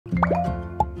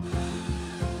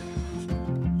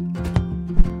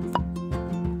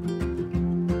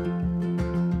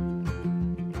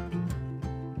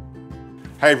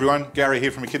Hey everyone, Gary here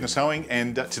from Echidna Sewing,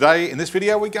 and today in this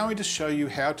video we're going to show you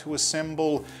how to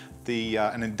assemble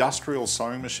an industrial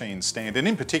sewing machine stand. And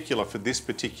in particular, for this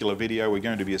particular video, we're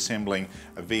going to be assembling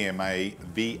a VMA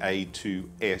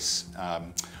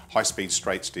VA2S high-speed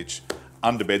straight stitch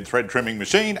underbed thread trimming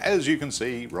machine, as you can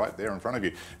see right there in front of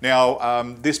you. Now,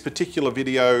 this particular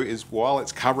video is, while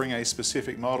it's covering a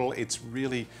specific model, it's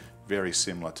really very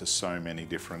similar to so many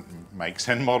different makes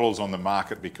and models on the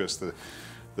market because the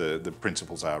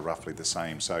principles are roughly the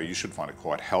same, so you should find it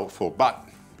quite helpful. But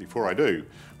before I do,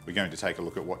 we're going to take a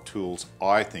look at what tools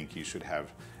I think you should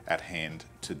have at hand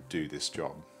to do this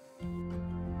job.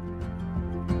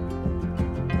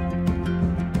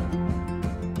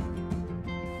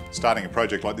 Starting a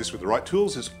project like this with the right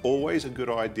tools is always a good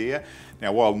idea.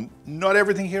 Now, while not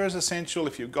everything here is essential,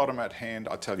 if you've got them at hand,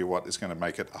 I tell you what, it's going to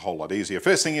make it a whole lot easier.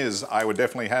 First thing is, I would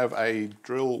definitely have a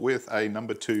drill with a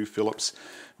number 2 Phillips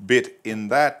bit in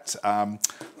that.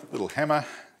 Little hammer,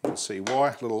 you'll see why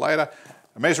a little later.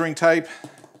 A measuring tape,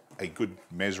 a good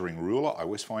measuring ruler, I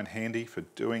always find handy for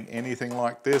doing anything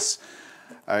like this.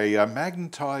 A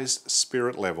magnetized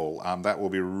spirit level, that will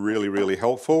be really, really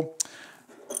helpful.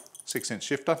 6-inch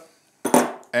shifter,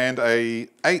 and a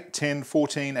 8, 10,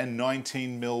 14 and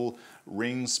 19 mil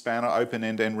ring spanner, open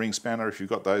end ring spanner. If you've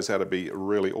got those, that'd be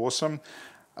really awesome.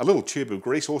 A little tube of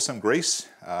grease, or some grease.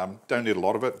 Don't need a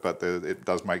lot of it, but it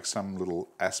does make some little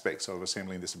aspects of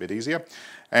assembling this a bit easier.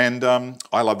 And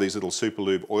I love these little Super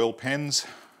Lube oil pens.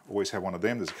 Always have one of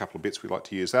them. There's a couple of bits we like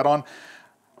to use that on.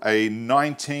 A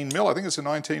 19 mil, I think it's a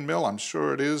 19 mil, I'm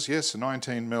sure it is. Yes, a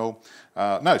 19 mil,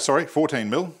 no, sorry, 14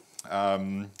 mil.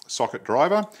 Socket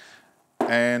driver,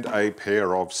 and a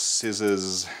pair of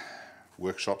scissors,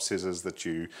 workshop scissors that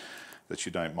you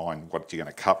don't mind what you're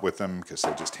going to cut with them because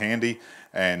they're just handy,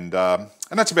 and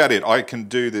that's about it. I can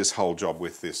do this whole job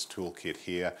with this toolkit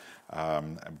here,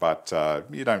 but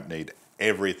you don't need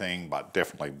everything, but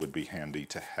definitely would be handy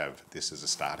to have this as a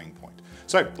starting point.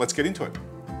 So let's get into it.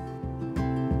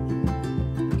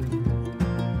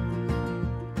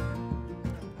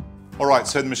 Alright,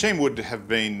 so the machine would have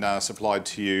been supplied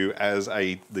to you as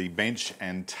the bench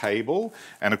and table,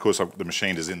 and of course the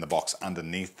machine is in the box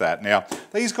underneath that. Now,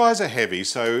 these guys are heavy,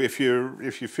 so if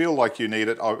you feel like you need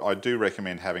it, I do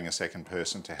recommend having a second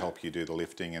person to help you do the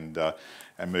lifting and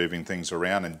moving things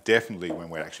around, and definitely when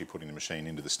we're actually putting the machine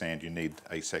into the stand, you need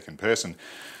a second person.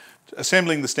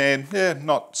 Assembling the stand, yeah,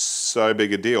 not so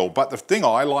big a deal. But the thing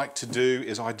I like to do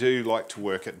is I do like to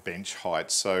work at bench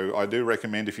height. So I do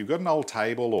recommend, if you've got an old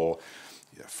table or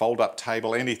fold-up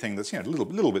table, anything that's a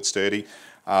little bit sturdy,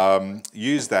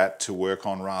 use that to work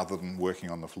on rather than working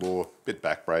on the floor. Bit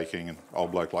back-breaking, and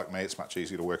old bloke like me, it's much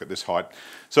easier to work at this height.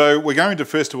 So we're going to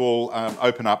first of all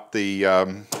open up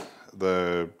the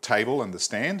table and the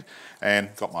stand,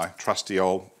 and got my trusty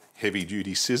old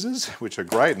heavy-duty scissors, which are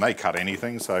great, and they cut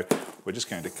anything. So we're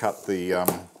just going to cut the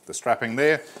strapping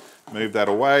there, move that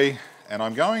away, and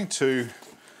I'm going to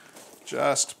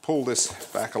just pull this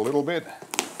back a little bit.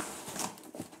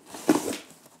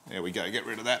 There we go, get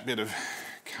rid of that bit of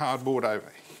cardboard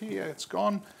over here, it's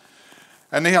gone.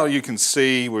 And now you can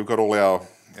see we've got all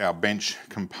our bench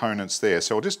components there.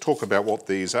 So I'll just talk about what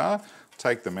these are,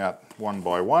 take them out one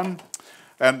by one.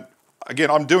 And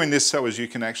again, I'm doing this so as you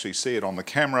can actually see it on the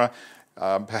camera.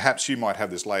 Perhaps you might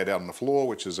have this laid out on the floor,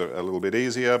 which is a little bit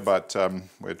easier, but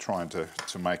we're trying to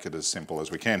make it as simple as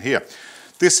we can here.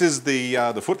 This is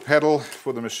the foot pedal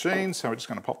for the machine, so we're just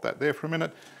going to pop that there for a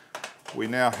minute. We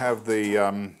now have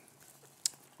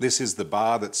this is the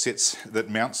bar that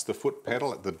mounts the foot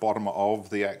pedal at the bottom of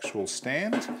the actual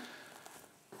stand.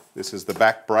 This is the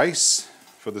back brace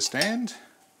for the stand.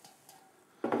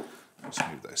 Let's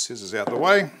move those scissors out the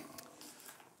way.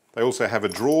 They also have a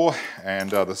drawer,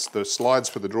 and the slides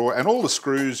for the drawer, and all the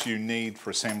screws you need for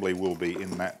assembly will be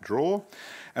in that drawer.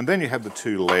 And then you have the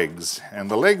 2 legs, and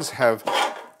the legs have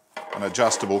an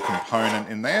adjustable component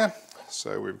in there.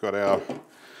 So we've got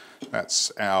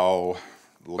that's our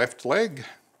left leg,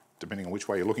 depending on which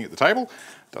way you're looking at the table.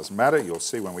 Doesn't matter, you'll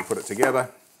see when we put it together.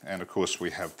 And of course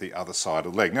we have the other side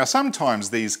of the leg. Now sometimes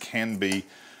these can be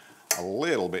a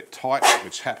little bit tight,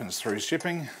 which happens through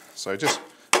shipping. So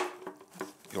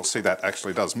you'll see that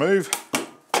actually does move.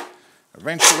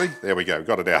 Eventually, there we go,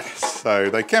 got it out. So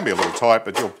they can be a little tight,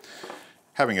 but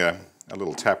having a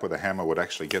little tap with a hammer would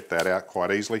actually get that out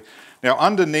quite easily. Now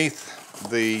underneath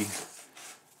the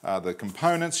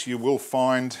components, you will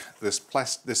find this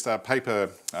paper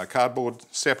cardboard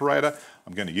separator.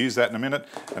 I'm going to use that in a minute.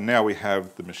 And now we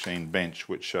have the machine bench,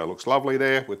 which looks lovely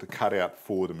there with the cutout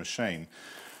for the machine.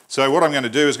 So what I'm going to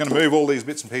do is going to move all these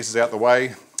bits and pieces out the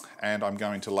way, and I'm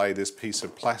going to lay this piece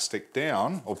of plastic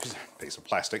down, or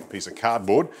piece of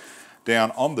cardboard,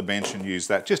 down on the bench and use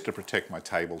that just to protect my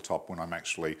tabletop when I'm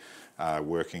actually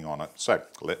working on it. So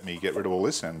let me get rid of all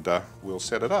this and we'll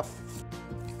set it up.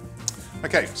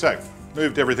 Okay, so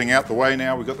moved everything out the way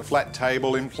now. We've got the flat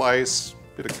table in place,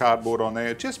 bit of cardboard on there.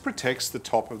 It just protects the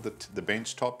top of the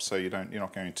bench top so you're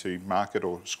not going to mark it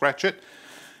or scratch it.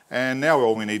 And now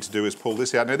all we need to do is pull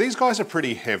this out. Now these guys are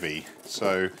pretty heavy,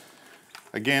 so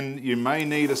again, you may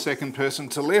need a second person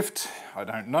to lift. I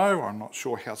don't know, I'm not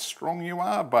sure how strong you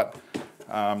are, but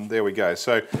there we go.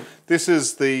 So this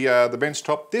is the bench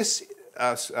top. This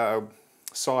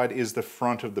side is the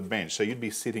front of the bench, so you'd be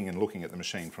sitting and looking at the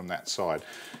machine from that side.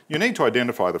 You need to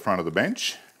identify the front of the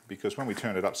bench, because when we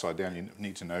turn it upside down, you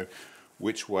need to know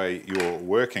which way you're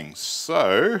working.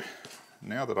 So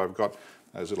now that I've got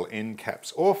those little end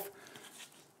caps off,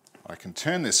 I can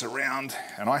turn this around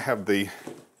and I have the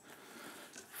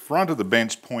front of the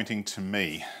bench pointing to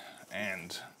me,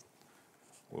 and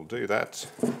we'll do that.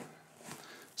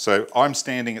 So I'm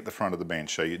standing at the front of the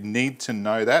bench, so you need to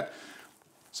know that.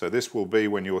 So this will be,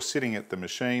 when you're sitting at the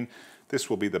machine, this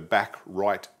will be the back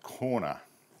right corner.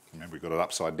 Remember, we've got it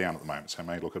upside down at the moment, so it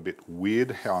may look a bit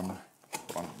weird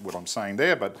what I'm saying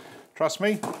there, but trust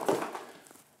me, the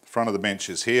front of the bench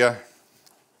is here.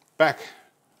 Back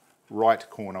right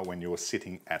corner when you're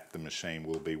sitting at the machine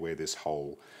will be where this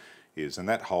hole is, and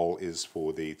that hole is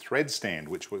for the thread stand,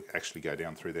 which will actually go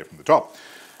down through there from the top.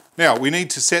 Now we need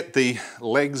to set the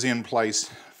legs in place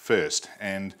first,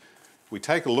 and we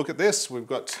take a look at this. We've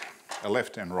got a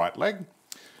left and right leg.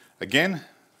 Again,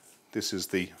 this is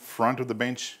the front of the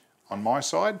bench on my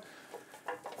side,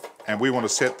 and we want to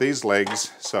set these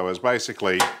legs so as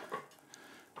basically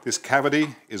this cavity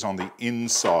is on the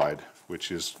inside,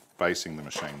 which is facing the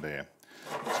machine there.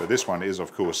 So this one is,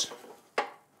 of course,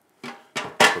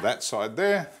 for that side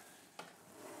there,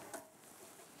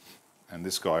 and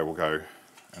this guy will go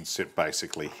and sit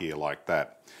basically here like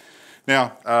that.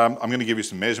 Now, I'm going to give you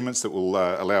some measurements that will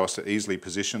allow us to easily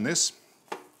position this.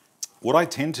 What I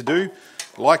tend to do,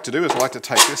 I like to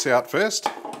take this out first,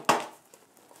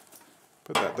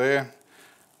 put that there,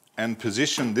 and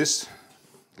position this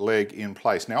leg in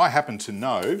place. Now, I happen to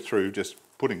know, through just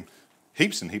putting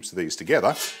heaps and heaps of these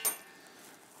together,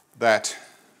 that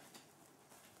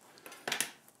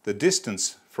the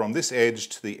distance from this edge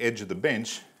to the edge of the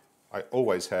bench, I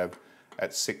always have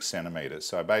at 6 centimeters.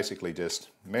 So I basically just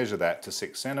measure that to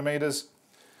 6 centimeters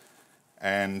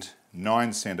and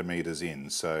 9 centimeters in.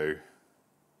 So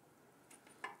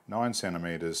 9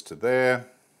 centimeters to there,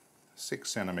 6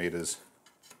 centimeters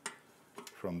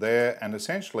from there, and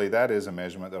essentially that is a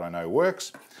measurement that I know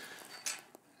works.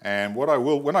 And what I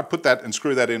will, when I put that and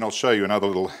screw that in, I'll show you another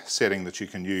little setting that you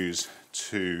can use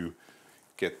to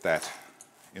get that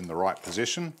in the right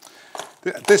position.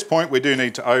 At this point, we do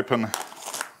need to open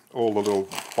all the little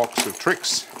box of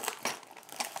tricks,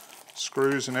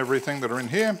 screws and everything that are in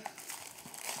here. And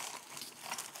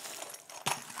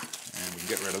we can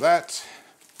get rid of that.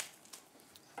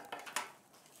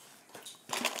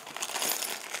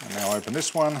 And now open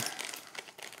this one.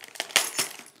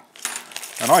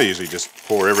 And I usually just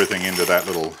pour everything into that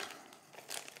little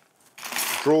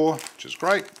drawer, which is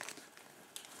great.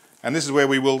 And this is where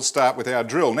we will start with our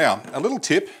drill. Now, a little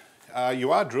tip,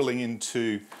 you are drilling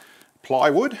into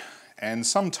plywood, and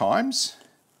sometimes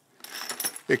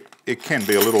it can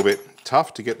be a little bit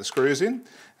tough to get the screws in,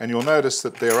 and you'll notice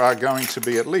that there are going to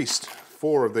be at least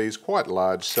 4 of these quite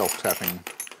large self-tapping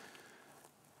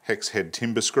hex head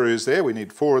timber screws there. We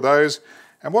need 4 of those,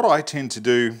 and what I tend to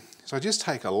do is I just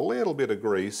take a little bit of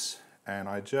grease and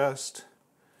I just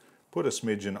put a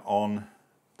smidgen on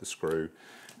the screw,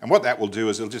 and what that will do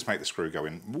is it'll just make the screw go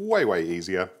in way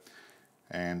easier.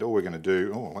 And all we're going to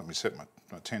do, let me set my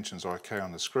tensions okay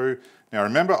on the screw. Now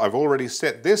remember, I've already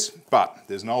set this, but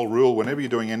there's an old rule: whenever you're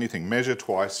doing anything, measure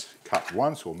twice, cut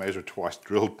once, or measure twice,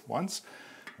 drill once.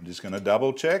 I'm just going to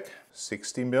double check.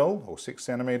 60 mil or 6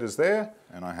 centimeters there,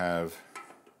 and I have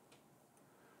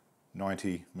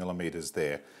 90 millimeters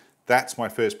there. That's my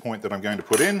first point that I'm going to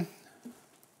put in.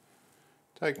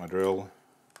 Take my drill,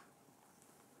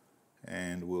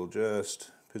 and we'll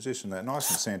just position that nice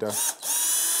and center.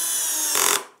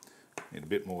 Need a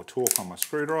bit more torque on my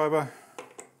screwdriver.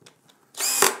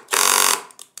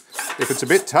 If it's a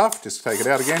bit tough, just take it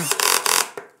out again.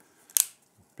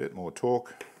 Bit more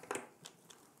torque.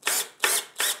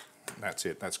 That's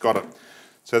it, that's got it.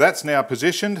 So that's now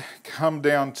positioned. Come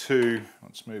down to,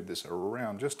 let's move this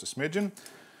around just a smidgen.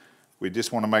 We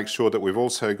just want to make sure that we've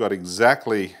also got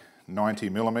exactly 90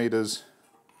 millimeters.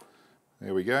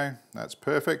 There we go, that's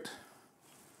perfect.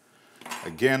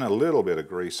 Again, a little bit of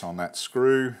grease on that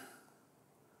screw.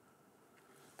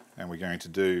 And we're going to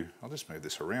do, I'll just move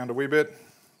this around a wee bit,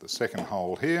 the second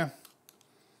hole here.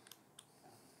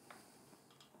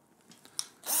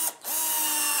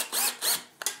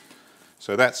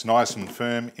 So that's nice and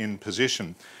firm in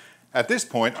position. At this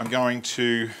point, I'm going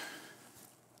to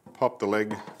pop the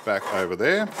leg back over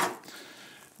there.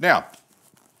 Now,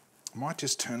 I might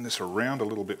just turn this around a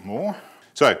little bit more.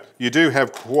 So you do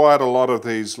have quite a lot of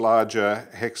these larger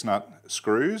hex nut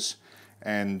screws,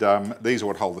 and these are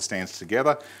what hold the stands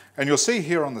together. And you'll see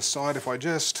here on the side, if I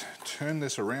just turn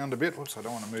this around a bit, whoops, I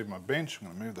don't want to move my bench, I'm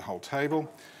going to move the whole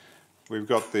table. We've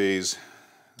got these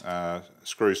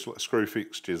screw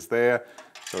fixtures there.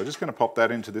 So we're just going to pop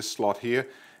that into this slot here.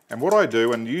 And what I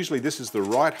do, and usually this is the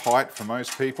right height for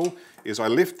most people, is I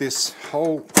lift this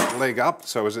whole leg up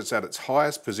so as it's at its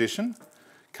highest position,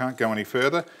 can't go any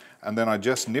further, and then I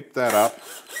just nip that up.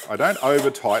 I don't over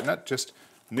tighten it, just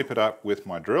nip it up with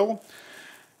my drill.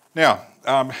 Now,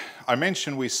 I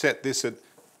mentioned we set this at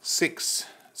 6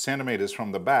 centimeters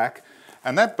from the back,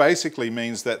 and that basically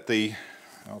means that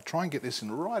I'll try and get this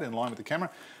right in line with the camera,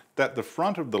 that the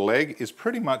front of the leg is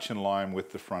pretty much in line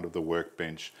with the front of the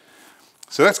workbench.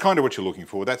 So that's kind of what you're looking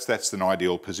for. That's an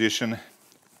ideal position,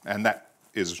 and that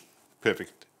is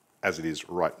perfect as it is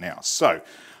right now. So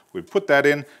we've put that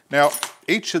in. Now,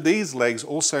 each of these legs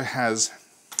also has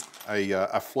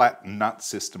a flat nut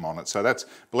system on it. So that's,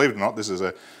 believe it or not, this is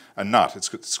a nut. It's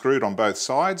screwed on both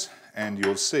sides, and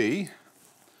you'll see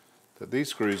that these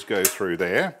screws go through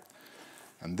there.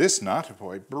 And this nut, if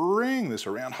I bring this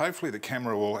around, hopefully the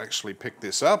camera will actually pick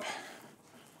this up.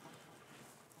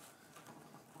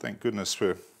 Thank goodness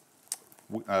for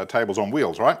tables on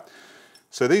wheels, right?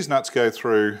 So these nuts go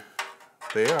through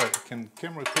there. Can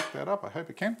camera pick that up? I hope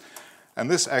it can. And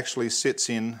this actually sits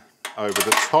in over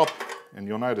the top, and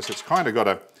you'll notice it's kind of got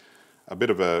a bit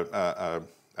of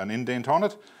an indent on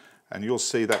it, and you'll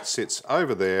see that sits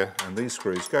over there, and these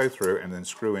screws go through and then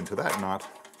screw into that nut.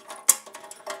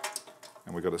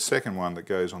 And we've got a second one that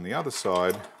goes on the other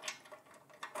side,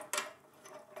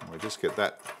 and we'll just get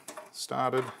that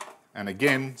started. And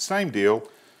again, same deal,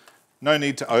 no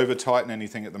need to over tighten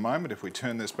anything at the moment. If we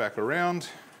turn this back around,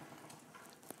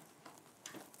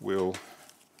 we'll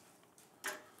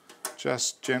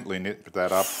just gently nip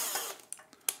that up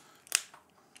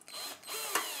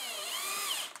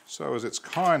so as it's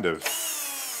kind of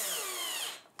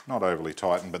not overly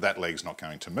tightened, but that leg's not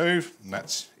going to move, and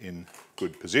that's in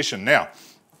good position. Now,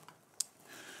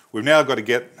 we've now got to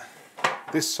get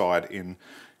this side in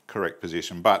correct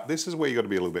position, but this is where you've got to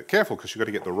be a little bit careful, because you've got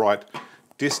to get the right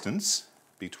distance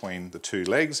between the two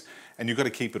legs, and you've got to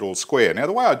keep it all square. Now,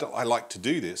 the way I like to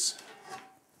do this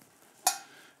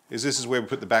is where we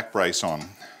put the back brace on.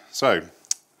 So,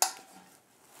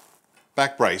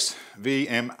 back brace,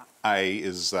 VMA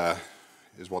is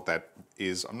what that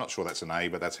is. I'm not sure that's an A,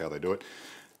 but that's how they do it.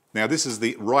 Now, this is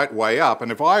the right way up,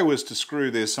 and if I was to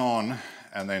screw this on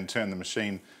and then turn the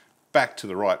machine back to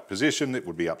the right position, it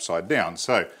would be upside down.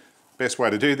 So, best way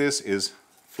to do this is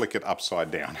flick it upside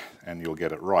down, and you'll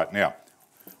get it right. Now,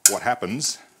 what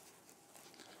happens,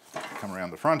 come around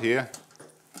the front here,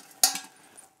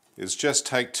 is just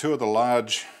take 2 of the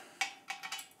large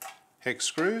hex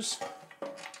screws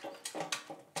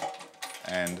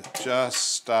and just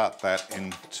start that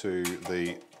into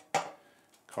the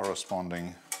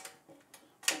corresponding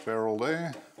ferrule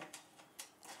there.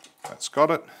 That's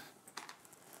got it.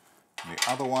 And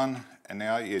the other one, and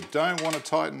now you don't want to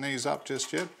tighten these up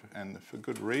just yet, and for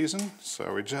good reason.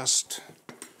 So we just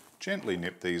gently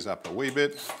nip these up a wee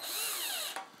bit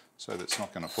so that it's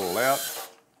not going to fall out.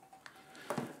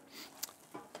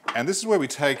 And this is where we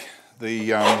take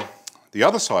the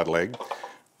other side leg,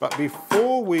 but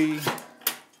before we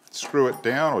screw it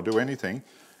down or do anything,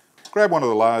 grab one of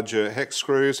the larger hex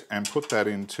screws and put that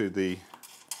into the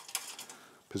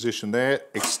position there.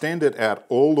 Extend it out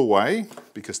all the way,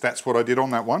 because that's what I did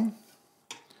on that one,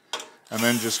 and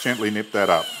then just gently nip that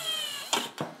up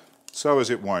so as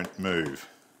it won't move.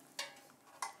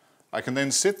 I can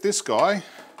then sit this guy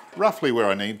roughly where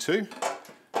I need to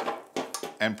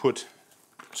and put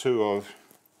 2 of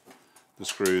the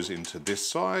screws into this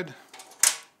side.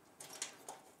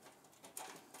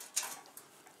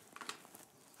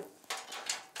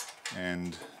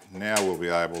 And now we'll be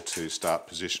able to start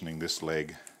positioning this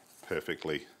leg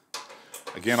perfectly.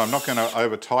 Again, I'm not going to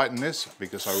over tighten this,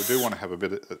 because I do want to have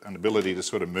an ability to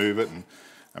sort of move it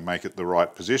and make it the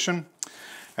right position.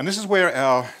 And this is where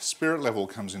our spirit level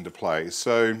comes into play.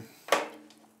 So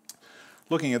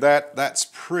looking at that, that's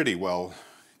pretty well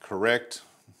correct.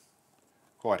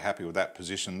 Quite happy with that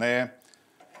position there.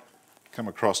 Come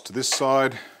across to this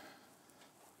side,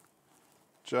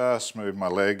 just move my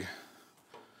leg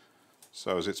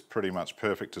so as it's pretty much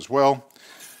perfect as well.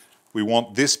 We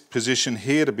want this position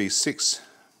here to be 6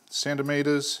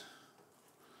 centimetres.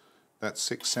 That's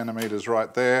 6 centimetres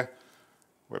right there.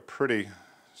 We're pretty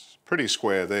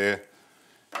square there.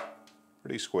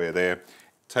 Pretty square there.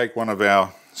 Take one of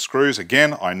our screws,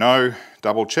 again, I know,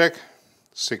 double check,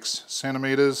 6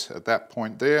 centimetres at that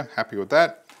point there, happy with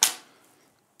that.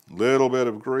 Little bit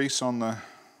of grease on the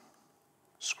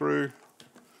screw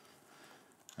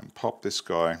and pop this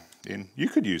guy in. You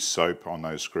could use soap on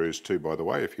those screws too, by the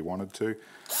way, if you wanted to.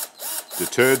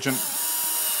 Detergent,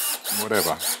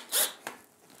 whatever.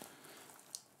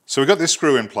 So we've got this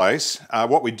screw in place.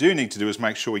 What we do need to do is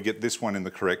make sure we get this one in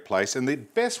the correct place, and the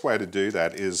best way to do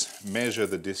that is measure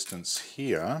the distance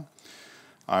here.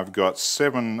 I've got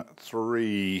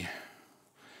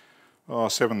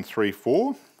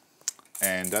 734,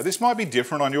 and this might be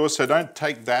different on yours, so don't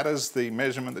take that as the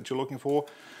measurement that you're looking for.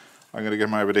 I'm going to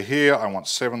come over to here. I want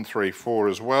 734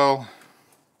 as well.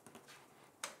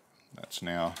 That's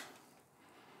now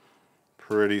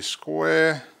pretty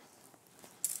square.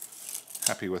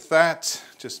 Happy with that.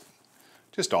 Just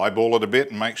eyeball it a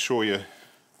bit and make sure you're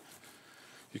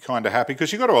kind of happy,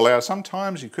 because you've got to allow,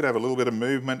 sometimes you could have a little bit of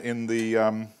movement in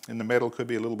the metal, could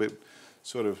be a little bit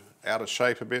sort of out of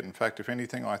shape a bit. In fact, if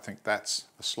anything, I think that's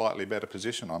a slightly better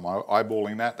position. I'm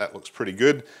eyeballing that. That looks pretty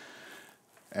good.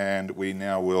 And we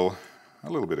now will, a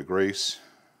little bit of grease.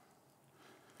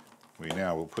 We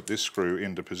now will put this screw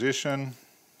into position.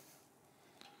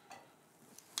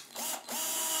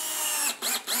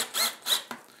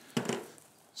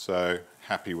 So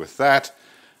happy with that.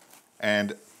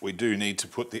 And we do need to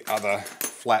put the other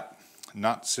flat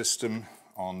nut system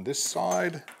on this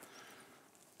side.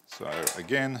 So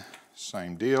again,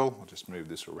 same deal. We'll just move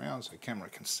this around so the camera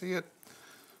can see it.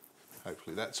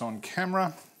 Hopefully that's on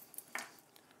camera.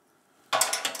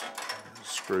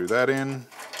 Screw that in.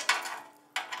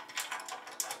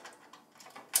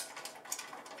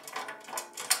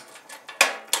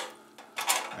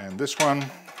 And this one.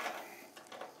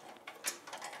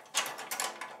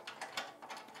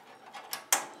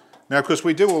 Now, of course,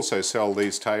 we do also sell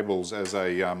these tables as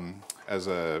a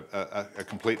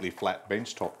completely flat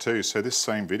bench top too. So this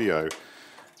same video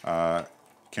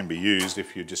can be used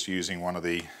if you're just using one of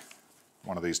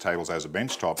these tables as a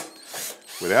bench top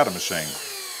without a machine.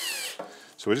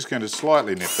 So we're just going to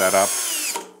slightly nip that up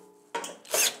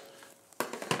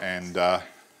and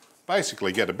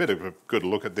basically get a bit of a good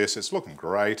look at this. It's looking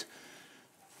great.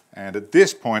 And at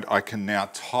this point, I can now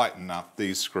tighten up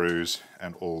these screws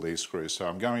and all these screws. So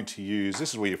I'm going to use,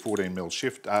 this is where your 14mm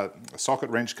shift socket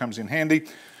wrench comes in handy.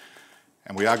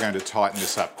 And we are going to tighten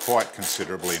this up quite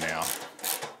considerably now,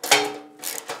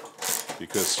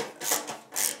 because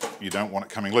you don't want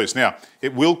it coming loose. Now,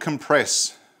 it will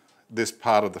compress this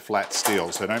part of the flat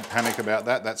steel, so don't panic about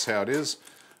that. That's how it is.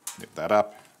 Nip that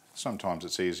up. Sometimes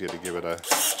it's easier to give it a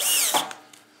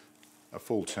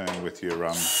full turn with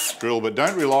your drill, but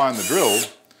don't rely on the drill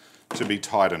to be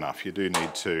tight enough. You do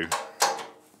need to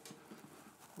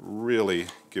really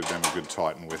give them a good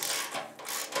tighten with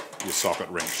your socket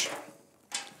wrench.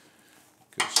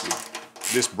 Because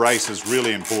this brace is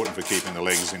really important for keeping the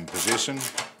legs in position.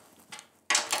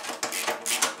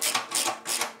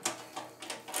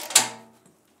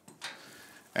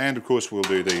 And of course we'll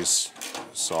do these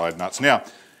side nuts. Now,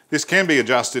 this can be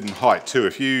adjusted in height too.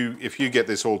 If you get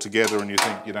this all together and you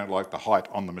think you don't like the height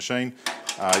on the machine,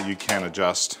 you can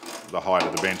adjust the height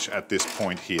of the bench at this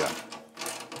point here.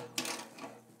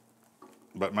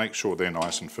 But make sure they're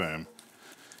nice and firm.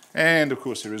 And of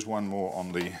course there is one more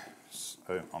on the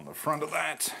front of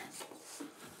that.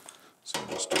 So I'll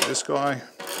just do this guy.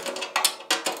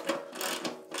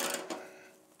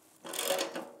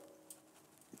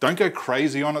 Don't go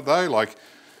crazy on it though, like,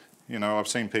 you know, I've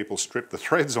seen people strip the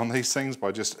threads on these things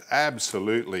by just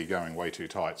absolutely going way too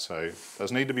tight. So it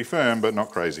does need to be firm, but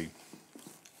not crazy.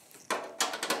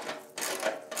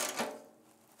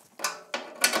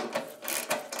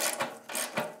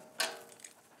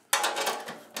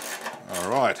 All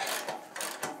right.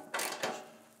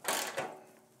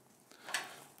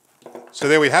 So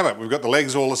there we have it. We've got the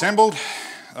legs all assembled.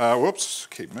 Whoops,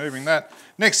 keep moving that.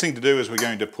 Next thing to do is we're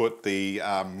going to put the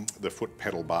foot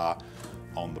pedal bar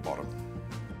on the bottom.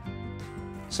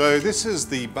 So this is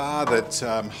the bar that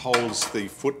holds the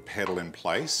foot pedal in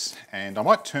place, and I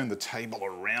might turn the table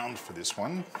around for this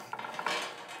one.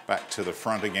 Back to the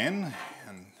front again,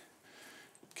 and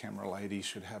camera lady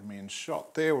should have me in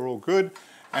shot there. We're all good.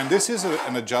 And this is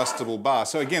an adjustable bar.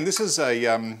 So again, this is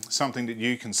a something that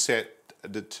you can set,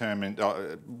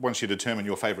 once you determine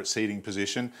your favourite seating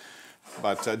position.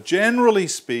 But generally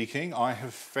speaking, I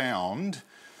have found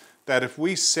that if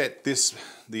we set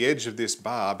the edge of this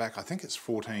bar back, I think it's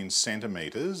 14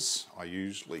 centimetres, I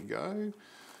usually go,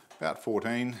 about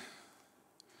 14.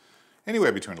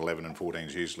 Anywhere between 11 and 14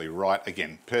 is usually right.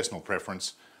 Again, personal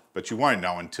preference, but you won't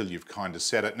know until you've kind of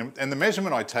set it. And the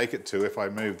measurement I take it to, if I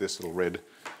move this little red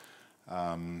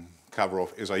cover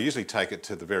off, is I usually take it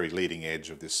to the very leading edge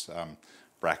of this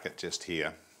bracket just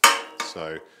here.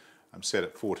 So I'm set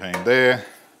at 14 there,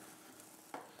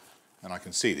 and I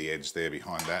can see the edge there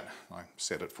behind that. I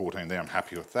set at 14 there, I'm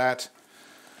happy with that.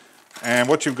 And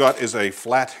what you've got is a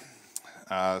flat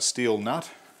steel nut,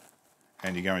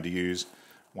 and you're going to use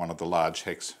one of the large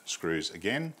hex screws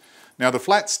again. Now the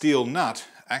flat steel nut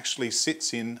actually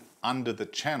sits in under the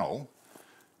channel,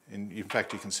 and in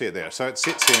fact you can see it there. So it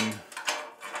sits in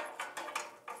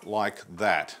like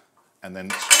that, and then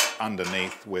it's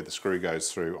underneath where the screw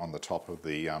goes through on the top of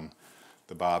the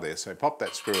bar there. So pop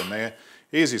that screw in there.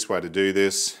 Easiest way to do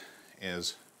this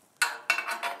is,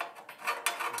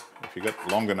 if you've got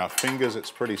long enough fingers,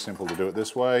 it's pretty simple to do it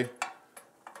this way.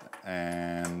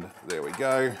 And there we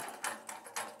go.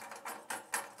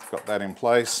 Got that in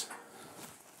place.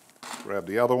 Grab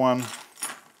the other one.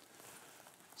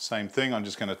 Same thing, I'm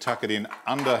just going to tuck it in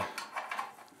under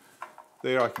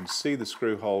there. I can see the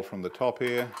screw hole from the top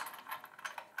here.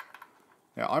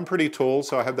 Now I'm pretty tall,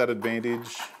 so I have that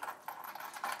advantage.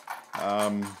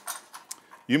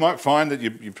 You might find that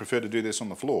you prefer to do this on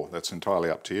the floor. That's entirely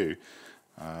up to you.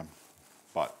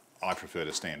 But I prefer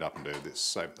to stand up and do this.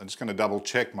 So I'm just going to double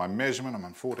check my measurement. I'm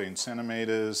on 14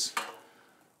 centimetres.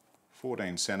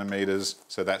 14 centimetres.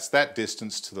 So that's that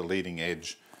distance to the leading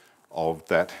edge of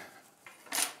that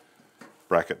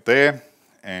bracket there.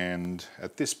 And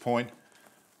at this point,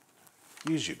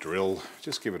 use your drill.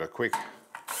 Just give it a quick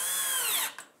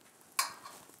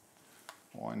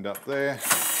wind up there.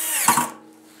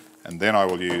 And then I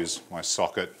will use my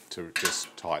socket to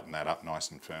just tighten that up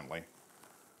nice and firmly.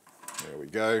 There we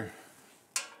go.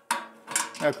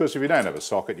 Now, of course, if you don't have a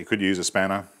socket, you could use a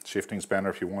spanner, shifting spanner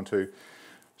if you want to.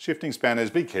 Shifting spanners,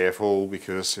 be careful,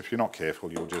 because if you're not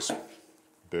careful, you'll just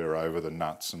burr over the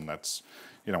nuts, and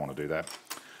you don't want to do that.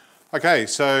 Okay,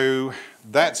 so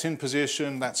that's in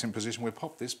position, We'll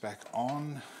pop this back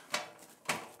on,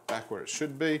 back where it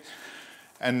should be.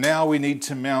 And now we need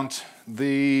to mount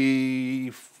the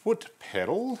foot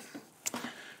pedal.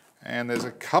 And there's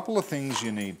a couple of things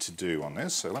you need to do on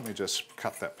this. So let me just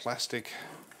cut that plastic.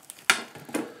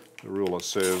 The ruler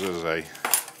serves as a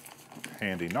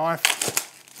handy knife.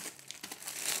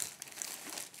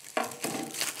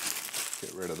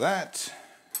 Get rid of that.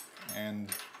 And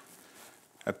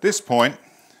at this point,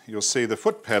 you'll see the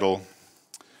foot pedal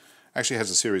actually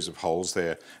has a series of holes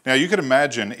there. Now you could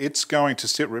imagine it's going to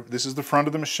sit, this is the front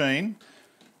of the machine.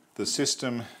 The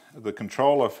system, the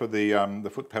controller for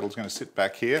the foot pedal is going to sit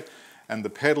back here, and the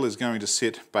pedal is going to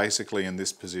sit basically in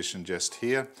this position just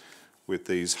here with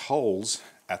these holes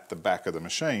at the back of the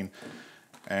machine.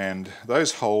 And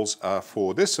those holes are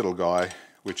for this little guy,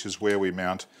 which is where we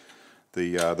mount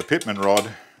the pitman rod,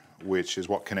 which is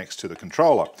what connects to the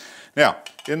controller. Now,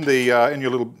 in your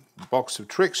little box of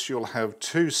tricks, you'll have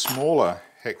two smaller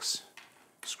hex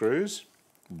screws,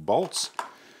 bolts,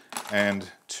 and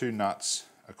two nuts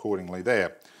accordingly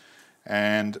there.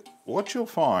 And what you'll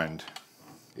find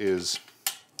is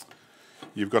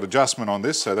you've got adjustment on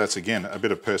this, so that's again a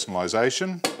bit of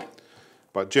personalization,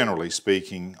 but generally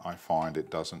speaking, I find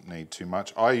it doesn't need too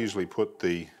much. I usually put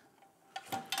the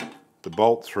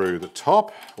bolt through the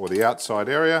top or the outside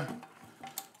area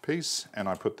piece, and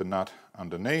I put the nut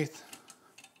underneath.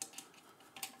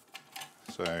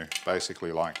 So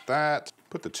basically like that.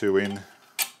 Put the two in,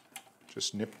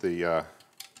 just nip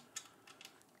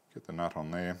get the nut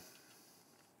on there.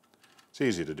 It's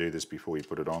easy to do this before you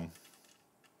put it on.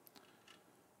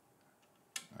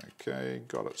 Okay,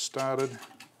 got it started.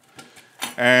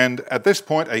 And at this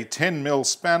point, a 10mm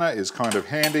spanner is kind of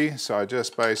handy, so I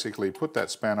just basically put that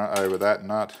spanner over that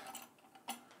nut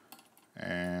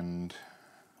and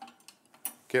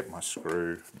get my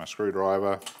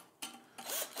screwdriver,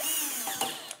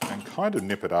 and kind of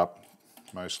nip it up,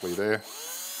 mostly there.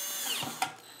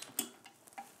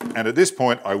 And at this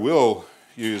point, I will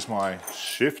use my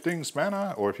shifting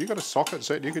spanner, or if you've got a socket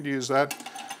set, you could use that.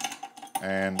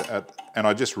 And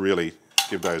I just really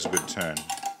give those a good turn.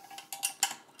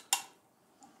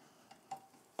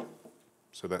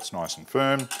 So that's nice and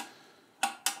firm,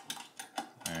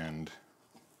 and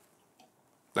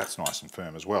that's nice and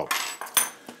firm as well.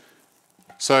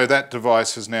 So that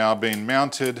device has now been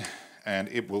mounted, and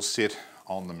it will sit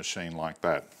on the machine like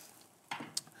that.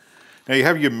 Now you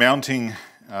have your mounting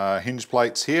hinge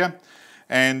plates here,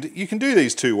 and you can do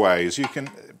these two ways. You can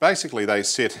basically, they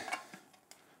sit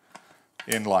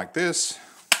in like this.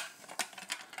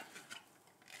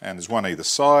 And there's one either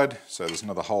side, so there's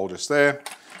another hole just there.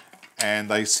 And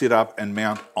they sit up and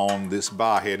mount on this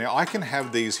bar here. Now I can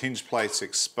have these hinge plates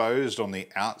exposed on the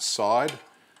outside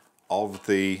of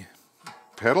the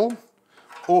pedal,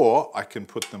 or I can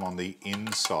put them on the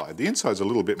inside. The inside's a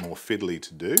little bit more fiddly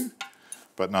to do,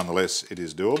 but nonetheless it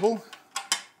is doable.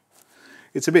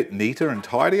 It's a bit neater and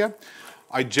tidier.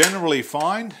 I generally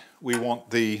find we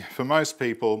want for most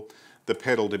people, the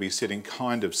pedal to be sitting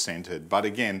kind of centered, but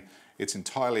again, it's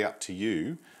entirely up to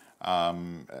you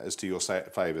as to your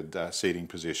favoured seating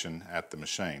position at the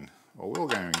machine. Well, we're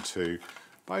going to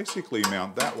basically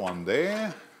mount that one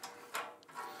there.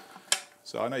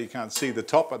 So I know you can't see the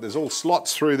top, but there's all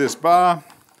slots through this bar,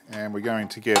 and we're going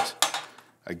to get,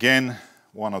 again,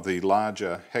 one of the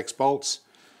larger hex bolts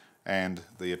and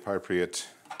the appropriate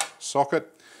socket,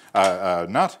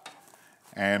 nut.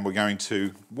 And we're going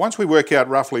to, once we work out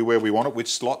roughly where we want it,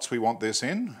 which slots we want this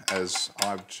in, as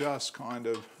I've just kind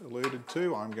of alluded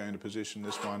to, I'm going to position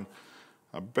this one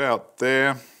about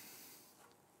there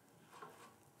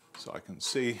so I can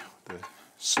see the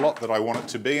slot that I want it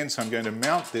to be in. So I'm going to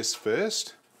mount this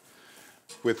first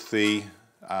with the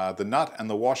nut and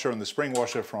the washer and the spring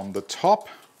washer from the top,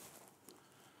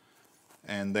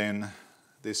 and then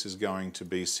this is going to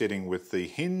be sitting with the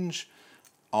hinge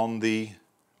on the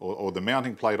or the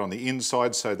mounting plate on the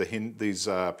inside, so these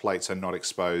plates are not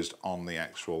exposed on the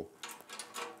actual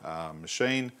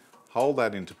machine. Hold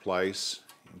that into place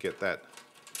and get that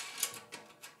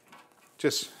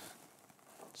just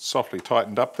softly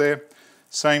tightened up there.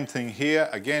 Same thing here.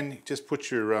 Again, just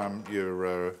put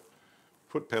your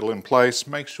foot pedal in place.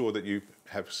 Make sure that you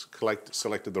have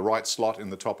selected the right slot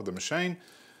in the top of the machine,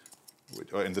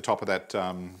 or in the top of that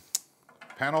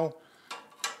panel.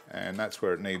 And that's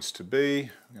where it needs to be.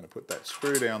 I'm going to put that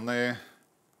screw down there,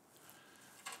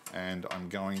 and I'm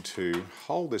going to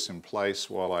hold this in place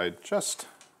while I just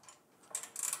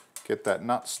get that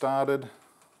nut started.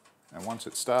 And once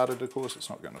it's started, of course, it's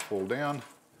not going to fall down.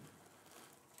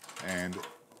 And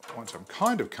once I'm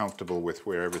kind of comfortable with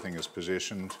where everything is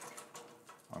positioned,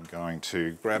 I'm going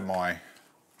to grab my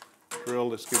drill.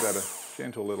 Let's give that a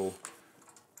gentle little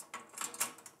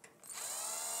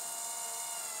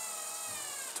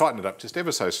tighten it up just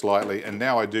ever so slightly, and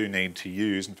now I do need to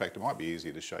use, in fact it might be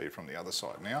easier to show you from the other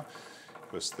side now,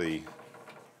 because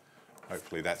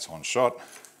hopefully that's on shot.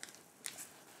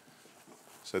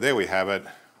 So there we have it.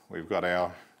 We've got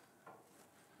our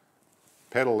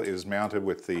pedal is mounted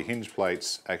with the hinge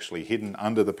plates actually hidden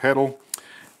under the pedal,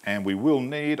 and we will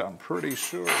need, I'm pretty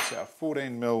sure it's our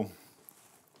 14mm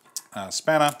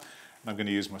spanner, and I'm going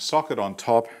to use my socket on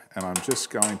top, and I'm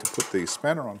just going to put the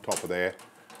spanner on top of there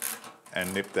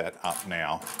and nip that up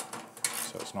now,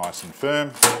 so it's nice and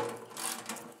firm.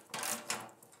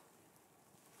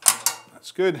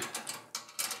 That's good.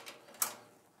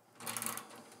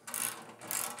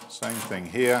 Same thing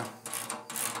here.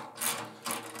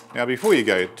 Now before you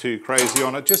go too crazy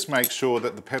on it, just make sure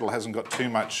that the pedal hasn't got too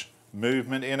much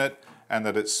movement in it and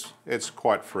that it's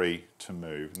quite free to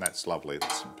move, and that's lovely.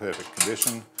 That's in perfect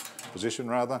position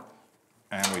rather,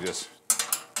 and we just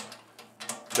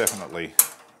definitely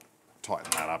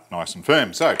tighten that up nice and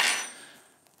firm. So,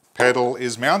 pedal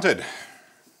is mounted.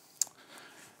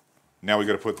 Now we've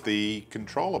got to put the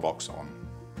controller box on.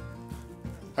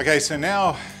 Okay, so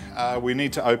now we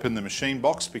need to open the machine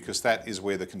box, because that is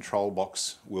where the control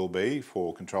box will be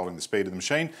for controlling the speed of the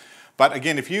machine. But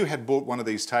again, if you had bought one of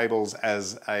these tables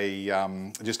as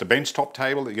just a benchtop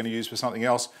table that you're going to use for something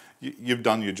else, you've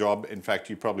done your job. In fact,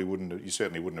 you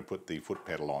certainly wouldn't have put the foot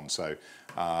pedal on, so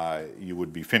you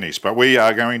would be finished. But we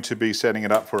are going to be setting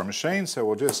it up for a machine, so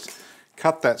we'll just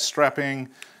cut that strapping,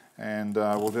 and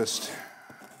we'll just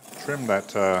trim that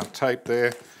tape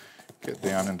there, get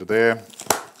down into there,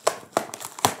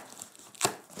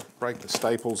 break the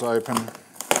staples open.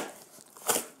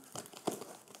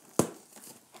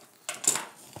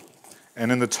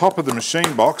 And in the top of the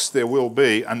machine box, there will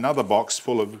be another box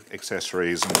full of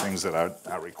accessories and things that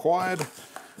are required.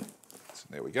 So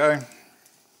there we go.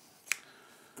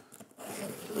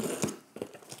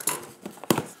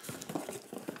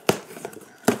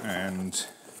 And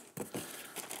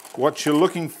what you're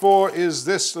looking for is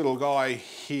this little guy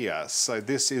here. So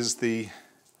this is the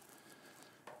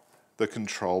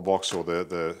control box, or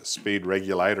the speed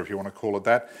regulator, if you want to call it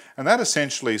that. And that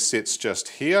essentially sits just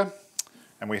here.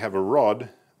 And we have a rod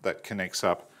that connects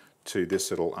up to this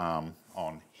little arm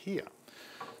on here.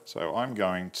 So I'm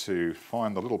going to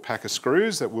find the little pack of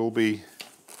screws that we'll be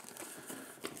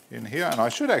in here. And I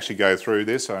should actually go through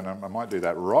this, and I might do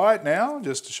that right now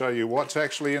just to show you what's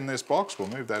actually in this box. We'll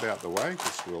move that out the way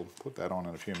because we'll put that on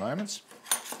in a few moments.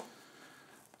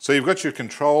 So you've got your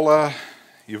controller,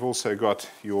 you've also got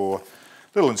your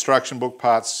little instruction book,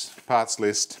 parts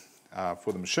list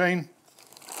for the machine.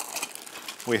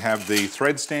 We have the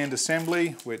thread stand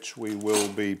assembly, which we will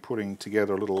be putting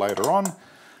together a little later on.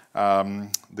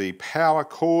 The power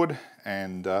cord,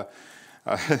 and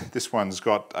this one's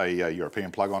got a European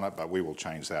plug on it, but we will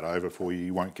change that over for you.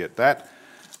 You won't get that.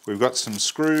 We've got some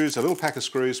screws, a little pack of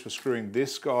screws for screwing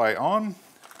this guy on,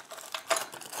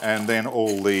 and then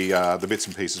all the bits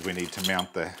and pieces we need to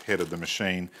mount the head of the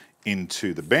machine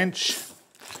into the bench.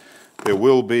 There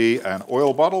will be an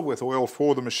oil bottle with oil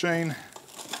for the machine.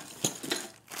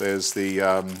 There's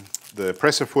the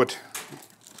presser foot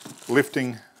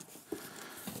lifting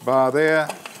bar there.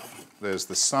 There's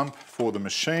the sump for the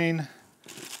machine,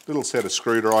 little set of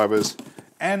screwdrivers,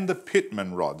 and the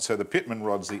pitman rod. So the pitman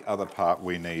rod's the other part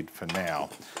we need for now.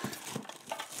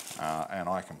 And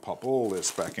I can pop all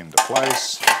this back into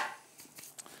place.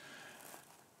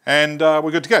 And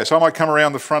we're good to go. So I might come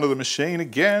around the front of the machine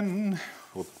again.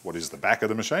 What is the back of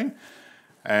the machine?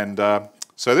 And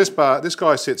so this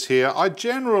guy sits here. I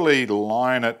generally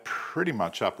line it pretty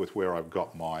much up with where I've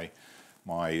got my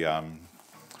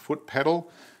foot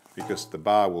pedal, because the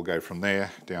bar will go from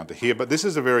there down to here. But this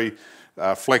is a very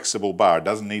flexible bar. It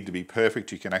doesn't need to be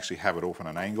perfect. You can actually have it off on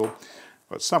an angle,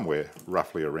 but somewhere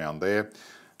roughly around there.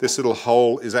 This little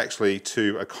hole is actually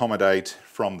to accommodate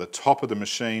from the top of the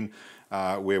machine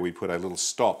where we put a little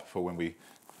stop for when we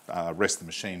rest the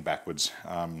machine backwards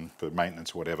for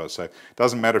maintenance or whatever. So it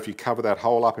doesn't matter if you cover that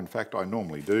hole up. In fact, I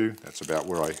normally do. That's about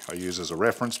where I use as a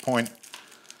reference point.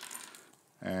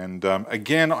 And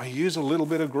again, I use a little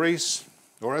bit of grease,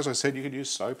 or as I said, you could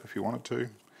use soap if you wanted to.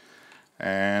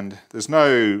 And there's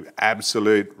no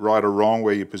absolute right or wrong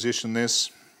where you position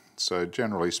this. So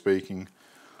generally speaking,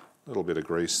 a little bit of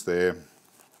grease there.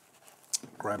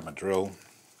 Grab my drill.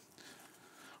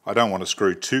 I don't want to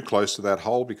screw too close to that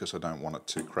hole because I don't want it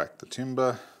to crack the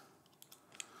timber.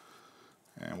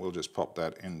 And we'll just pop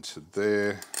that into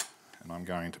there. And I'm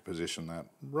going to position that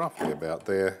roughly about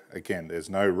there. Again, there's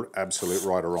no absolute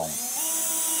right or wrong.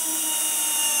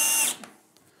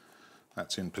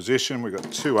 That's in position. We've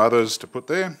got two others to put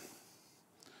there.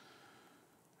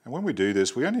 And when we do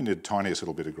this, we only need the tiniest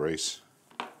little bit of grease.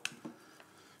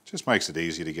 Just makes it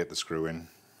easy to get the screw in. And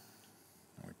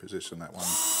we position that one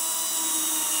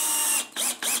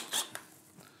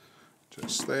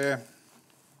just there.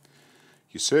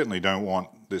 You certainly don't want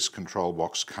this control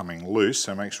box coming loose,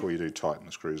 so make sure you do tighten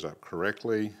the screws up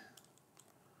correctly.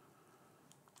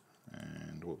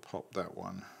 And we'll pop that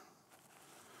one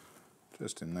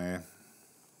just in there.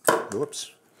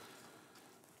 Whoops.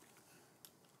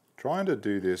 Trying to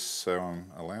do this so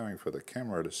I'm allowing for the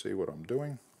camera to see what I'm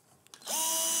doing.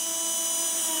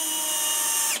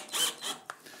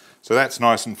 So that's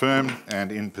nice and firm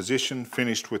and in position,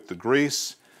 finished with the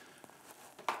grease.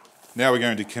 Now we're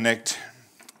going to connect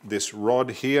this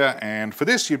rod here, and for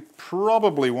this you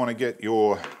probably want to get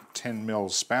your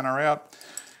 10mm spanner out.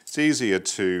 It's easier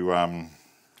to,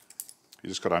 you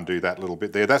just got to undo that little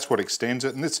bit there. That's what extends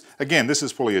it, and this, again, this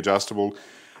is fully adjustable,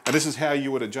 and this is how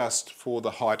you would adjust for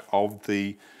the height of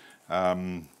the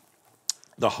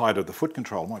foot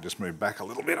control. I might just move back a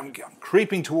little bit. I'm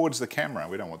creeping towards the camera.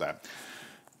 We don't want that.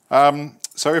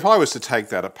 So if I was to take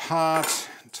that apart,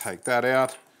 take that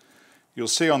out, you'll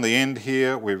see on the end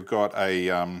here we've got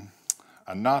a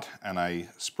nut and a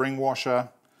spring washer.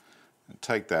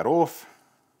 Take that off.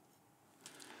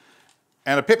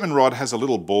 And a pitman rod has a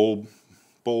little ball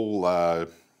and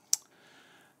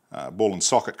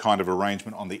socket kind of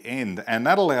arrangement on the end, and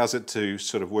that allows it to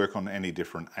sort of work on any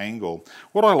different angle.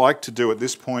 What I like to do at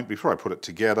this point, before I put it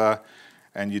together,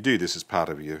 and you do this as part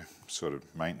of your sort of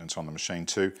maintenance on the machine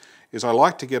too, is I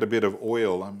like to get a bit of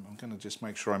oil. I'm going to just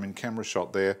make sure I'm in camera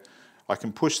shot there. I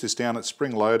can push this down, it's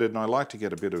spring loaded, and I like to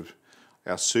get a bit of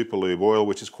our super lube oil,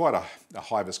 which is quite a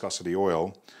high viscosity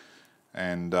oil,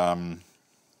 and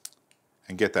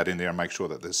get that in there and make sure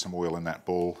that there's some oil in that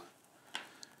ball.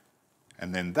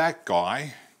 And then that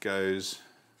guy goes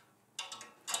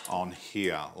on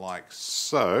here like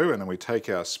so, and then we take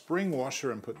our spring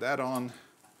washer and put that on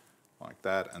like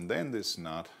that, and then this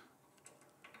nut,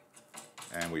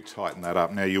 and we tighten that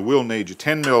up. Now you will need your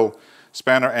 10mm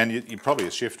spanner, and you probably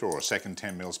a shifter or a second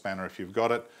 10mm spanner if you've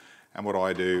got it. And what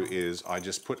I do is I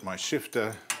just put my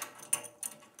shifter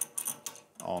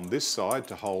on this side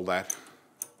to hold that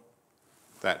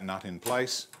nut in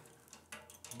place.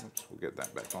 Oops, we'll get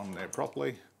that back on there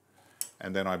properly.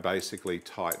 And then I basically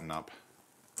tighten up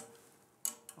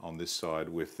on this side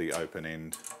with the open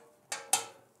end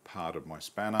part of my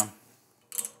spanner.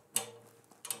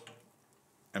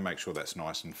 And make sure that's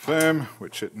nice and firm,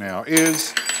 which it now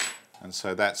is. And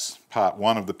so that's part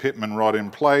one of the pitman rod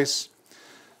in place.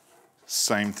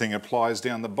 Same thing applies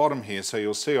down the bottom here. So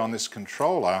you'll see on this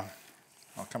controller,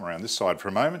 I'll come around this side for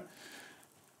a moment,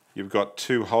 you've got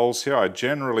two holes here. I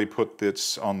generally put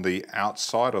this on the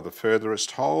outside or the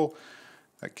furthest hole.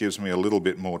 That gives me a little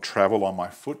bit more travel on my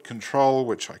foot control,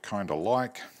 which I kind of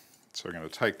like. So we're going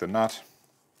to take the nut.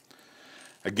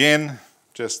 Again,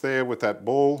 just there with that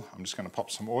ball, I'm just going to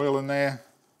pop some oil in there.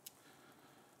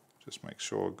 Just make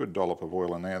sure a good dollop of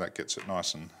oil in there, that gets it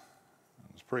nice and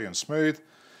pretty and smooth.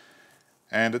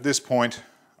 And at this point,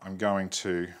 I'm going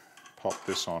to pop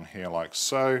this on here like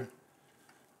so.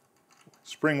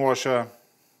 Spring washer.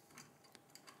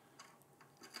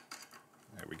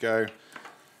 There we go.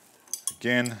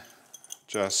 Again,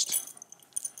 just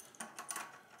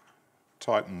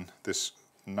tighten this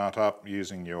nut up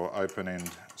using your open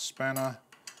end spanner.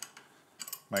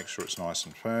 Make sure it's nice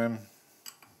and firm.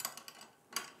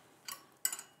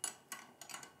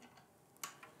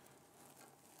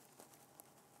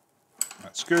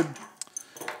 That's good.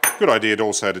 Good idea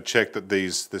also to check that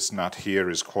this nut here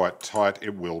is quite tight.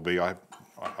 It will be. I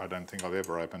don't think I've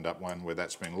ever opened up one where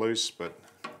that's been loose, but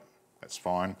that's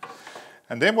fine.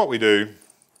 And then what we do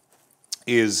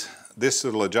is this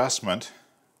little adjustment,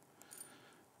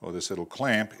 or this little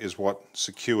clamp, is what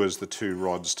secures the two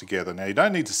rods together. Now you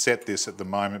don't need to set this at the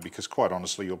moment because quite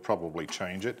honestly you'll probably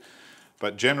change it,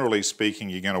 but generally speaking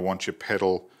you're going to want your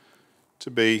pedal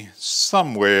to be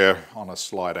somewhere on a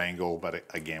slight angle, but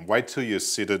again, wait till you're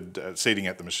seating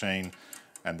at the machine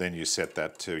and then you set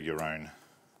that to your own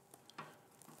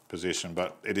position.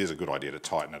 But it is a good idea to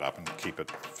tighten it up and keep it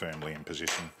firmly in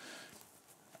position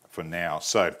for now.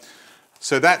 So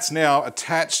that's now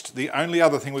attached. The only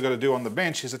other thing we've got to do on the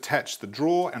bench is attach the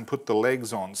drawer and put the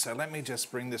legs on. So let me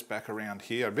just bring this back around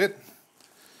here a bit.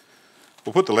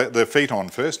 We'll put the feet on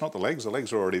first, not the legs. The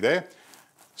legs are already there.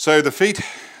 So the feet,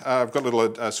 I've got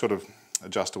little sort of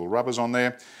adjustable rubbers on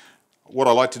there. What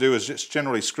I like to do is just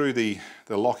generally screw the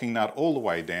locking nut all the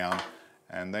way down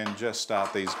and then just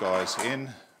start these guys in.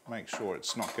 Make sure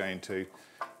it's not going to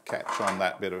catch on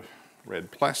that bit of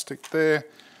red plastic there.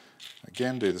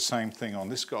 Again, do the same thing on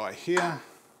this guy here.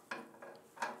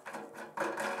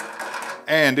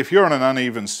 And if you're on an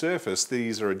uneven surface,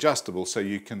 these are adjustable so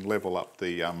you can level up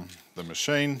the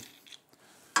machine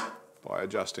by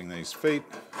adjusting these feet.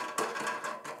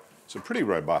 It's a pretty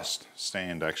robust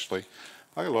stand actually.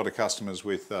 I got a lot of customers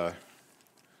with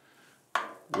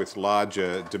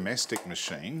larger domestic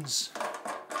machines,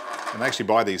 and they actually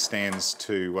buy these stands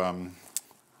to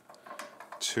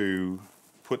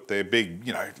put their big,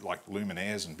 you know, like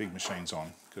luminaires and big machines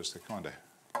on because they're kind of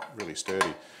really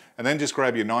sturdy. And then just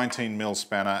grab your 19mm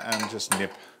spanner and just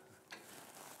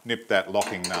nip that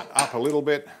locking nut up a little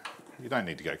bit. You don't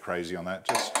need to go crazy on that,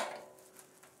 just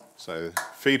so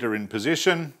feet are in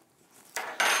position.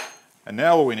 And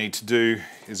now what we need to do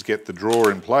is get the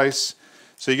drawer in place.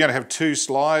 So you're going to have two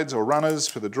slides or runners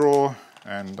for the drawer,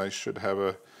 and they should have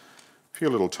a few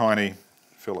little tiny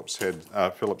Phillips head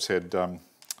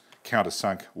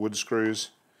countersunk wood screws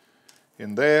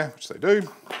in there, which they do.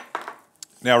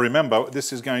 Now remember,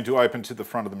 this is going to open to the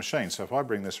front of the machine. So if I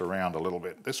bring this around a little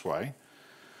bit this way,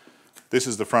 this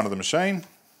is the front of the machine,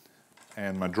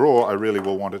 and my drawer, I really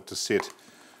will want it to sit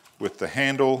with the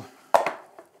handle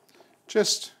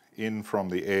just in from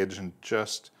the edge and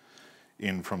just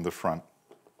in from the front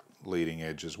leading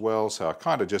edge as well. So I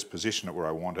kind of just position it where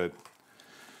I want it.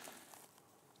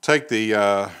 Take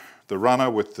the runner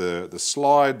with the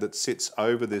slide that sits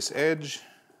over this edge,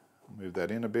 move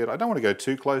that in a bit. I don't want to go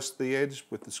too close to the edge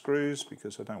with the screws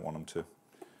because I don't want them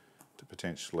to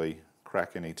potentially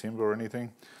crack any timber or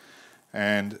anything.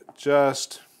 And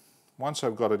just once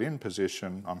I've got it in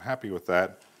position, I'm happy with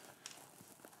that.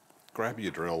 Grab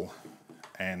your drill,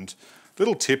 and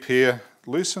little tip here,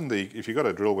 if you've got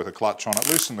a drill with a clutch on it,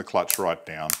 loosen the clutch right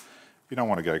down. You don't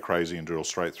want to go crazy and drill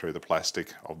straight through the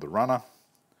plastic of the runner.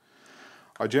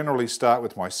 I generally start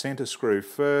with my center screw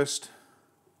first.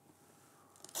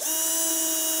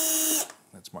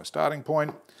 That's my starting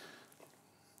point.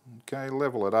 Okay,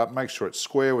 level it up, make sure it's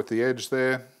square with the edge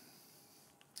there.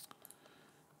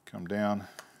 Come down,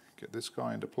 get this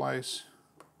guy into place.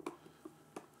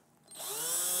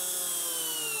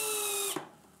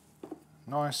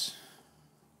 Nice.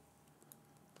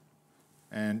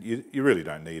 And you really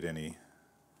don't need any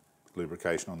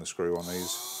lubrication on the screw on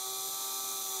these.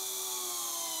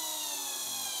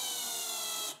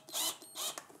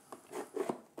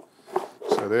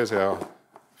 So there's our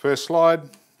first slide.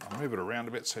 I'll move it around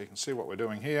a bit so you can see what we're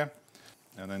doing here.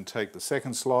 And then take the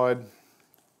second slide,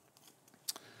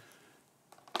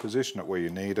 position it where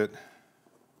you need it.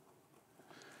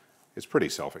 It's pretty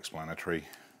self-explanatory.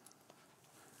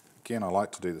 Again, I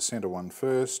like to do the center one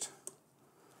first.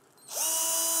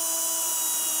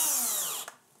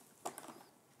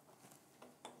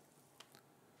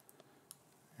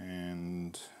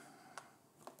 And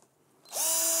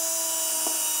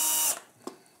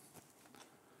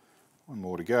one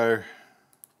more to go.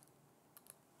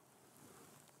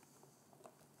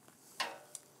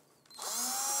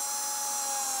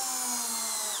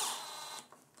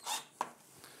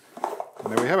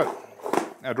 And there we have it.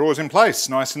 Our drawer's in place,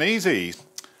 nice and easy.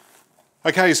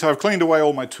 Okay, so I've cleaned away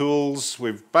all my tools.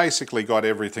 We've basically got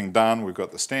everything done. We've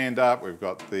got the stand up, we've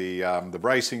got the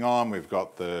bracing on, we've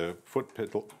got the foot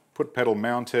pedal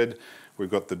mounted, we've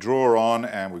got the drawer on,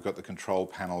 and we've got the control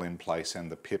panel in place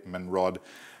and the Pitman rod.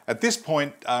 At this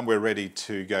point, we're ready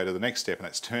to go to the next step, and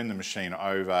that's turn the machine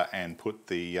over and put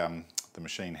the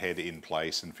machine head in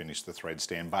place and finish the thread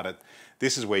stand. But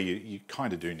this is where you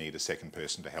kind of do need a second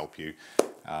person to help you.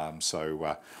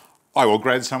 I will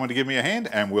grab someone to give me a hand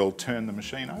and we'll turn the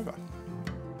machine over.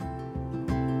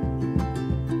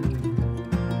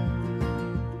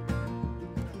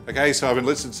 Okay, so I've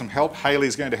enlisted some help.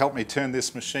 Hayley's going to help me turn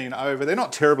this machine over. They're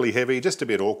not terribly heavy, just a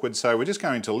bit awkward, so we're just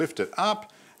going to lift it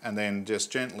up and then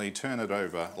just gently turn it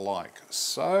over like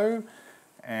so,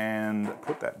 and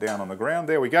put that down on the ground.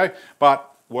 There we go.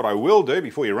 But what I will do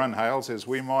before you run, Hales, is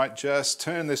we might just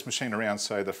turn this machine around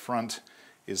so the front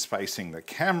is facing the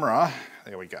camera.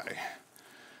 There we go.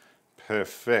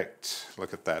 Perfect.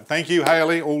 Look at that. Thank you,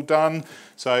 Hayley. All done.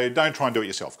 So don't try and do it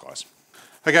yourself, guys.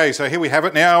 Okay, so here we have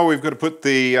it now. We've got to put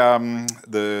the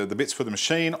bits for the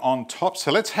machine on top.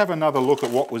 So let's have another look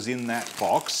at what was in that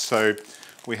box. So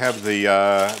we have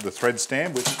the thread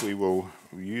stand, which we will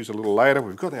use a little later.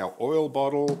 We've got our oil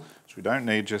bottle, which we don't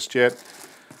need just yet.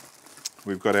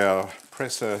 We've got our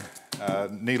presser,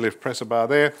 knee lift presser bar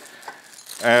there.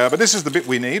 But this is the bit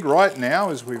we need right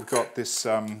now, is we've got this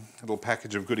little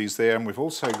package of goodies there, and we've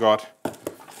also got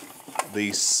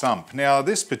the sump. Now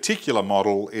this particular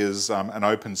model is an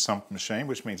open sump machine,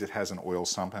 which means it has an oil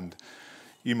sump, and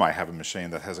you may have a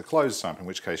machine that has a closed sump, in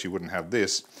which case you wouldn't have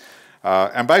this.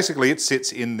 And basically it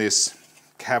sits in this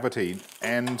cavity,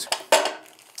 and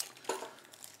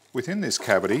within this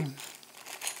cavity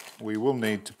we will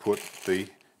need to put the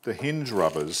hinge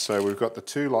rubbers. So we've got the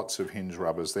two lots of hinge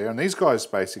rubbers there, and these guys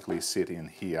basically sit in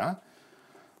here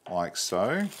like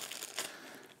so.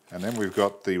 And then we've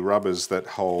got the rubbers that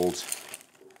hold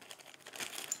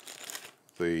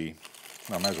I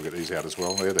may as well get these out as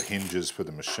well. They're the hinges for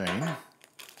the machine.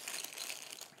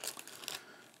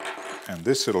 And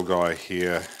this little guy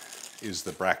here is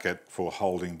the bracket for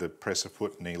holding the presser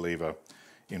foot knee lever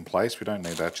in place. We don't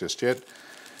need that just yet.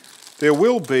 There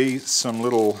will be some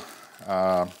little,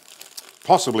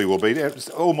 possibly will be,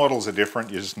 all models are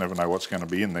different, you just never know what's going to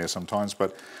be in there sometimes,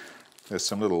 but there's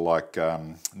some little like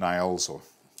nails or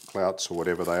clouts or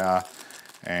whatever they are,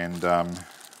 and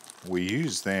we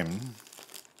use them,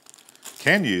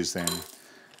 can use them,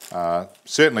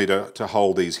 certainly to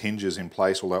hold these hinges in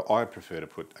place, although I prefer to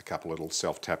put a couple little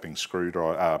self-tapping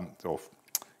screwdriver or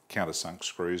countersunk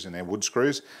screws in there, wood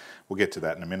screws. We'll get to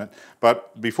that in a minute.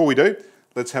 But before we do,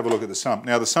 let's have a look at the sump.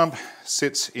 Now the sump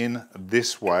sits in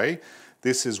this way.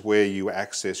 This is where you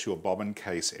access your bobbin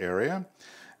case area,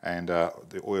 and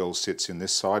the oil sits in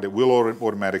this side. It will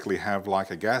automatically have like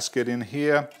a gasket in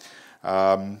here,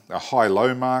 a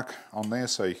high-low mark on there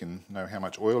so you can know how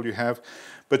much oil you have.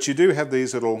 But you do have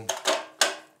these little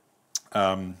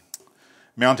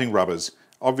mounting rubbers.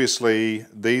 Obviously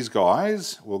these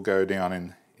guys will go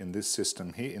down in this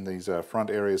system here, in these front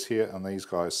areas here, and these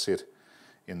guys sit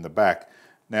in the back.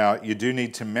 Now you do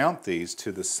need to mount these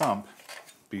to the sump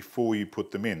before you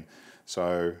put them in.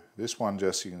 So this one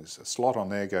just, a slot on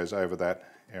there goes over that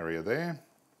area there.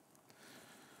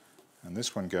 And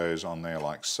this one goes on there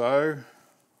like so.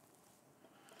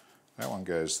 That one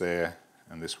goes there,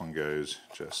 and this one goes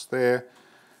just there.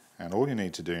 And all you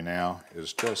need to do now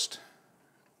is just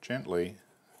gently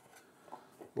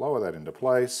lower that into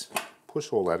place,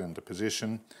 push all that into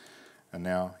position, and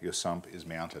now your sump is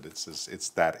mounted. It's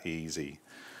that easy.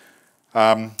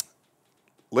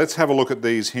 Let's have a look at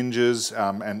these hinges,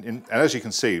 and as you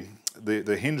can see,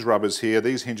 the hinge rubbers here,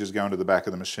 these hinges go into the back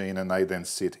of the machine and they then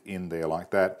sit in there like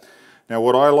that. Now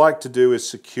what I like to do is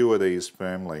secure these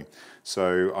firmly.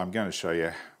 So I'm going to show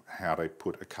you how to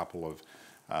put a couple of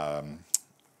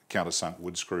countersunk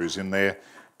wood screws in there,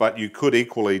 but you could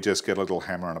equally just get a little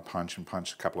hammer and punch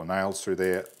a couple of nails through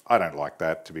there. I don't like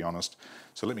that, to be honest.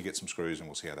 So let me get some screws and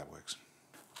we'll see how that works.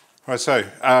 Right, so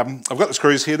I've got the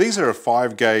screws here. These are a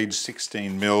 5 gauge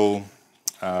 16 mil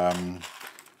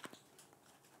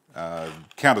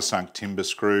countersunk timber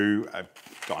screw, a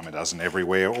dime a dozen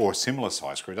everywhere, or a similar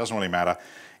size screw, it doesn't really matter.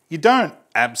 You don't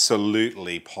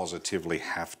absolutely positively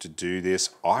have to do this.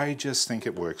 I just think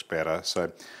it works better.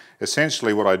 So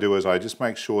essentially what I do is I just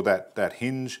make sure that that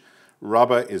hinge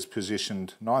rubber is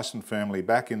positioned nice and firmly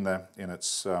back in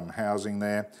its housing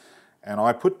there, and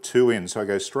I put 2 in, so I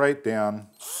go straight down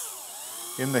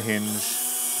in the hinge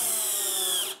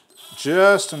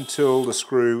just until the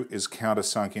screw is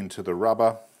countersunk into the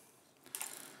rubber,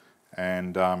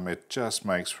 and it just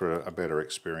makes for a better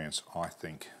experience, I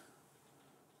think.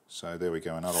 So there we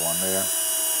go, another one there.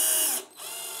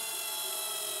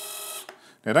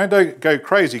 Now don't go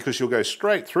crazy, because you'll go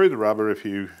straight through the rubber if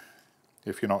you're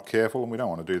not careful, and we don't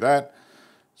want to do that.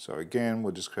 So again,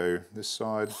 we'll just go this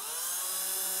side.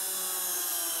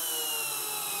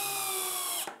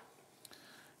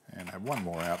 And have one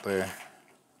more out there.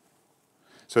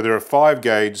 So they're a 5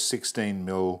 gauge 16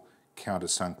 mil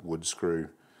countersunk wood screw,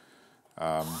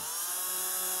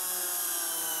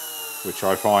 which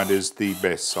I find is the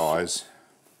best size.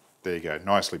 There you go,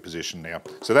 nicely positioned now.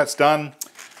 So that's done.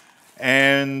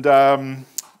 And a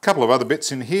couple of other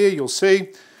bits in here you'll see.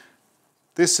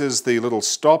 This is the little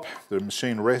stop, the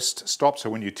machine rest stop. So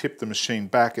when you tip the machine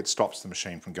back, it stops the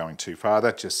machine from going too far.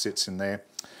 That just sits in there.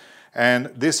 And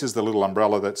this is the little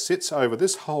umbrella that sits over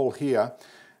this hole here,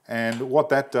 and what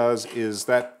that does is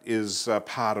that is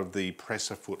part of the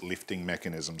presser foot lifting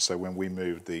mechanism. So when we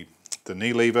move the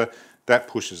knee lever, that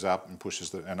pushes up and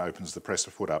and opens the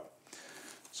presser foot up.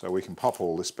 So we can pop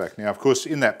all this back. Now of course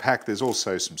in that pack there's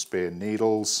also some spare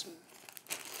needles,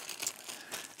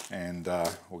 and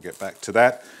we'll get back to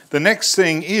that. The next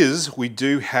thing is we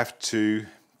do have to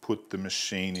put the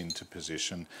machine into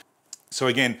position. So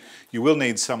again, you will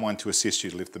need someone to assist you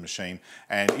to lift the machine,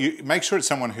 and you make sure it's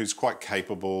someone who's quite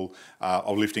capable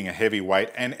of lifting a heavy weight,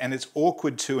 and it's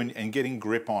awkward too, and getting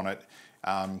grip on it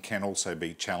can also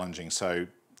be challenging. So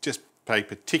just pay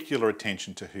particular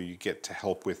attention to who you get to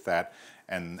help with that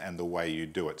and the way you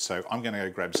do it. So I'm going to go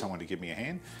grab someone to give me a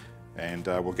hand, and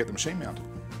we'll get the machine mounted.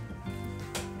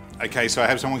 Okay, so I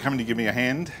have someone coming to give me a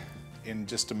hand in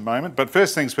just a moment, but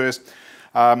first things first,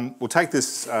 we'll take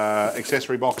this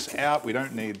accessory box out. We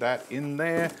don't need that in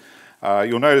there.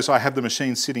 You'll notice I have the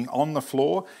machine sitting on the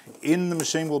floor. In the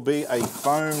machine will be a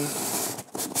foam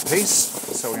piece,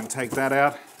 so we're going to take that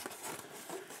out.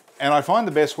 And I find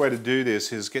the best way to do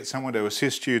this is get someone to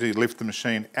assist you to lift the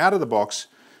machine out of the box,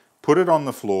 put it on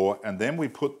the floor, and then we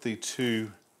put the 2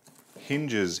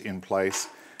 hinges in place,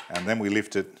 and then we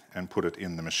lift it and put it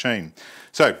in the machine.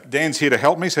 So Dan's here to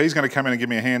help me, so he's going to come in and give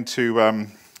me a hand to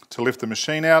lift the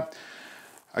machine out.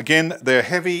 Again, they're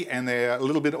heavy and they're a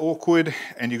little bit awkward,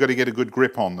 and you've got to get a good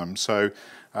grip on them. So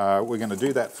we're going to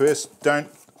do that first.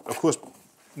 Of course,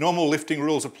 normal lifting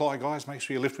rules apply, guys. Make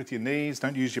sure you lift with your knees,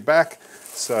 don't use your back.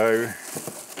 So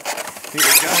here we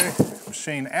go,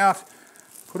 machine out,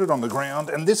 put it on the ground,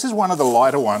 and this is one of the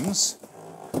lighter ones.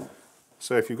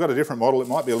 So if you've got a different model, it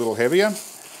might be a little heavier.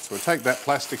 So we'll take that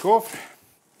plastic off.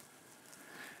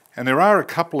 And there are a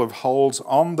couple of holes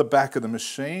on the back of the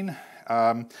machine.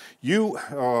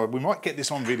 We might get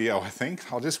this on video, I think.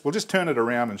 We'll just turn it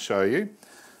around and show you.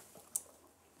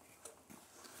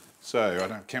 So I don't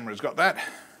know if the camera's got that.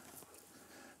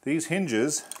 These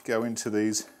hinges go into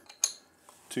these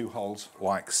 2 holes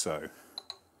like so,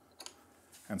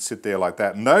 and sit there like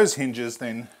that. And those hinges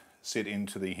then sit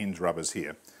into the hinge rubbers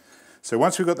here. So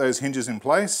once we've got those hinges in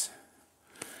place,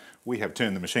 we have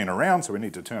turned the machine around, so we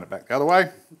need to turn it back the other way.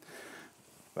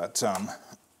 But now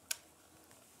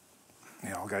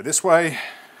I'll go this way,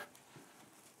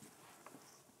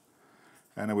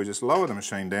 and then we just lower the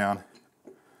machine down,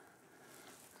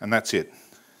 and that's it.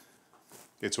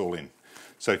 It's all in.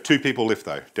 So 2 people lift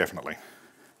though, definitely.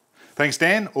 Thanks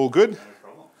Dan, all good? No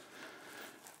problem.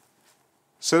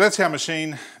 So that's our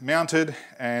machine mounted,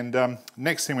 and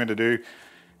next thing we're going to do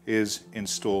is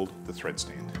install the thread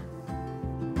stand.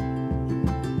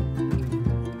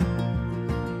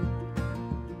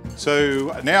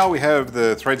 So now we have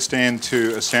the thread stand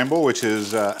to assemble, which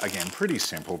is, again, pretty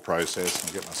simple process.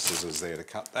 I'll get my scissors there to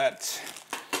cut that.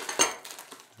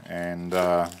 And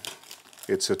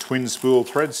it's a twin spool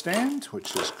thread stand,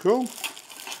 which is cool.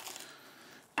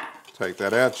 Take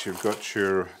that out, you've got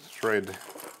your thread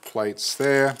plates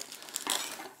there,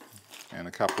 and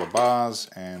a couple of bars,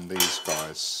 and these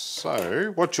guys.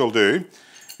 So what you'll do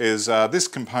is this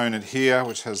component here,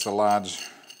 which has the large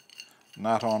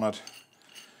nut on it,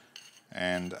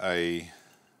 and a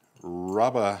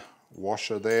rubber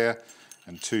washer there,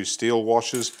 and 2 steel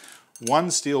washers.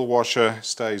 One steel washer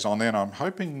stays on there, and I'm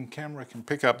hoping camera can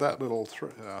pick up that little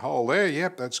hole there.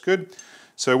 Yep, that's good.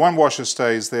 So one washer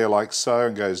stays there like so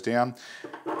and goes down.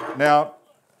 Now,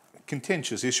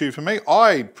 contentious issue for me,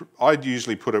 I'd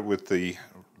usually put it with the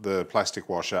plastic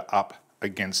washer hard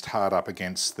up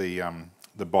against the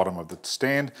bottom of the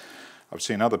stand. I've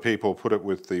seen other people put it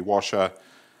with the washer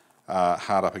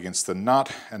hard up against the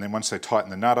nut, and then once they tighten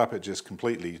the nut up, it just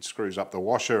completely screws up the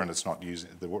washer, and it's not using,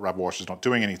 the rubber washer's not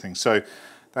doing anything. So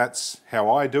that's how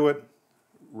I do it.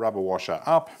 Rubber washer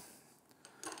up,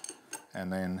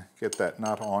 and then get that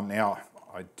nut on. Now,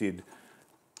 I did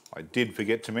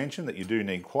forget to mention that you do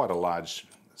need quite a large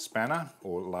spanner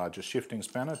or larger shifting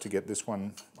spanner to get this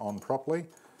one on properly.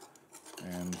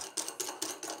 And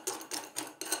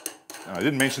I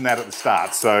didn't mention that at the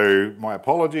start, so my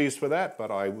apologies for that,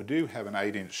 but I do have an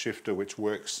 8-inch shifter which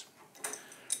works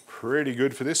pretty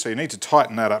good for this. So you need to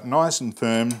tighten that up nice and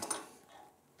firm.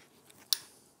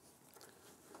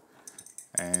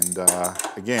 And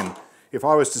again, if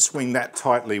I was to swing that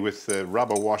tightly with the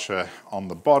rubber washer on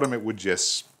the bottom, it would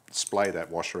just splay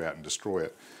that washer out and destroy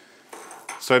it.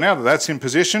 So now that that's in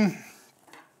position,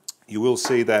 you will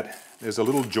see that there's a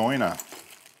little joiner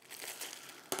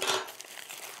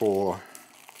in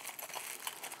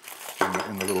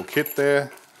the little kit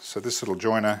there. So this little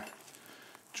joiner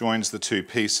joins the two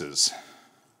pieces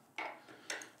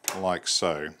like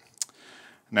so.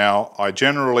 Now I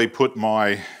generally put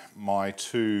my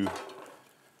two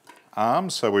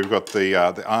arms, so we've got the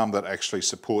arm that actually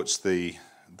supports the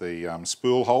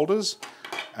spool holders,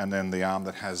 and then the arm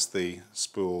that has the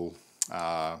spool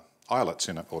eyelets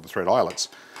in it, or the thread eyelets.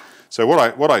 So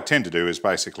what I tend to do is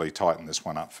basically tighten this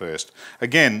one up first.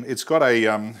 Again, it's got a,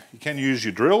 you can use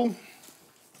your drill,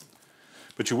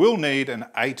 but you will need an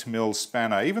 8mm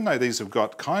spanner. Even though these have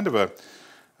got kind of a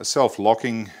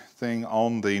self-locking thing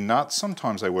on the nuts,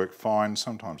 sometimes they work fine,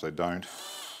 sometimes they don't.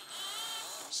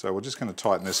 So we're just going to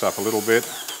tighten this up a little bit.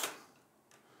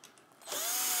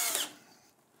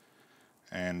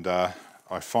 And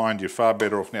I find you're far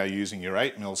better off now using your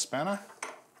 8mm spanner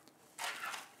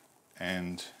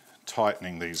and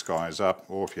tightening these guys up,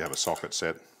 or if you have a socket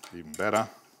set, even better.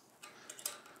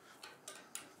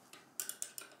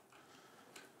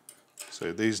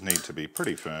 So these need to be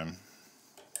pretty firm.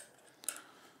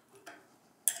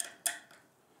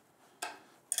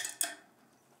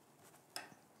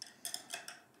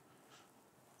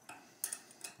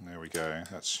 There we go,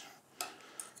 that's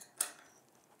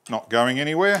not going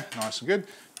anywhere, nice and good.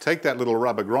 Take that little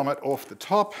rubber grommet off the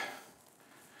top,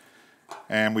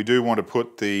 and we do want to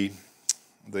put the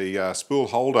spool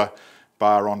holder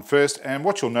bar on first. And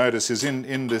what you'll notice is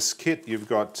in this kit you've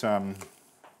got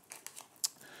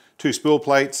 2 spool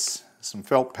plates, some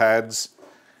felt pads,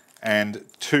 and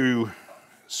 2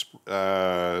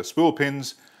 spool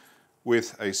pins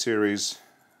with a series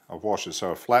of washers,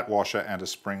 so a flat washer and a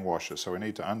spring washer. So we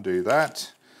need to undo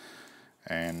that.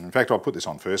 And in fact, I'll put this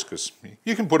on first, because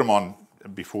you can put them on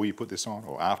before you put this on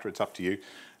or after, it's up to you.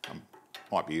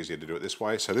 Might be easier to do it this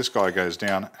way. So this guy goes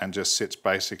down and just sits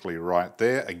basically right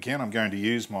there. Again, I'm going to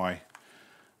use my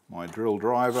drill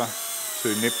driver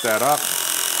to nip that up.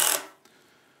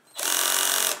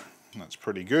 That's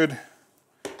pretty good.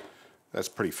 That's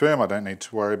pretty firm. I don't need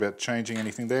to worry about changing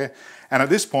anything there. And at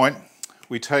this point,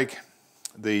 we take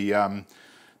the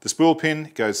spool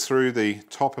pin, goes through the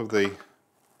top of the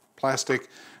plastic.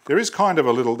 There is kind of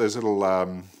there's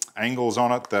little angles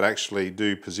on it that actually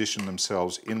do position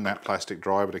themselves in that plastic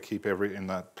driver to keep in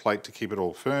that plate to keep it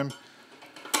all firm.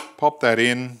 Pop that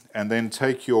in, and then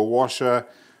take your washer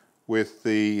with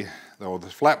the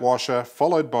flat washer,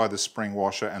 followed by the spring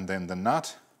washer and then the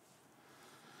nut,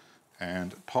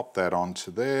 and pop that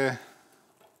onto there.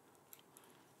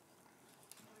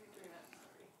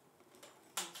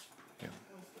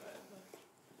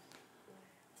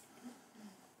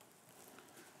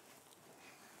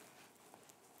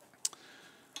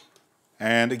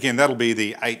 And again, that'll be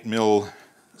the 8mm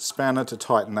spanner to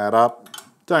tighten that up.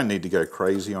 Don't need to go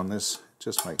crazy on this.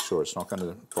 Just make sure it's not going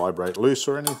to vibrate loose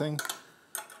or anything.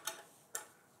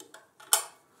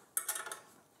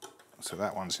 So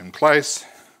that one's in place.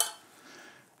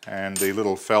 And the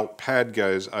little felt pad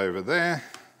goes over there.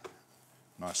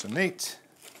 Nice and neat.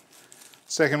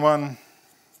 Second one.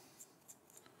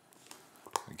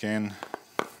 Again,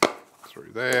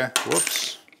 through there.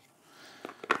 Whoops.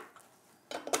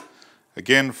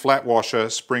 Again, flat washer,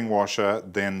 spring washer,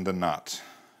 then the nut.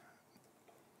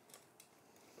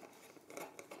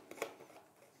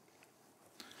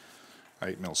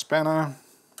 $8mm spanner.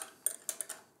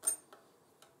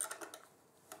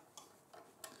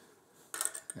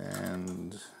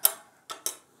 And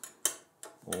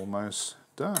almost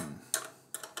done.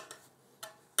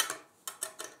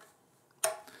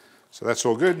 So that's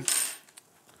all good.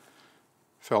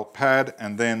 Felt pad,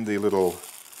 and then the little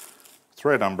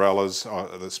thread umbrellas,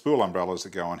 the spool umbrellas that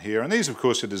go on here. And these of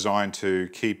course are designed to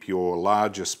keep your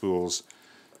larger spools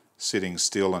sitting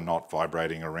still and not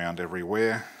vibrating around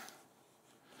everywhere.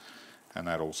 And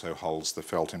that also holds the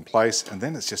felt in place. And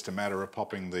then it's just a matter of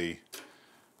popping the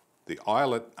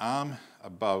eyelet arm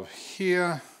above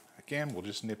here. Again, we'll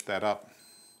just nip that up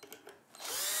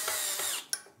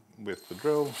with the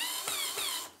drill.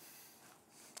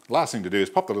 Last thing to do is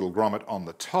pop the little grommet on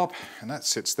the top, and that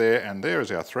sits there, and there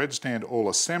is our thread stand all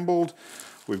assembled.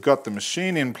 We've got the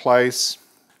machine in place.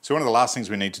 So one of the last things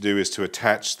we need to do is to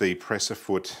attach the presser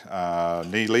foot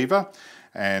knee lever,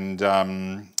 and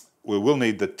we will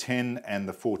need the 10 and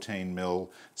the 14mm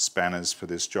spanners for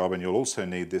this job, and you'll also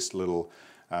need this little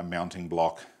mounting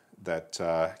block that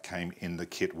came in the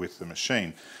kit with the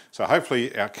machine. So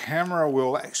hopefully our camera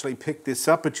will actually pick this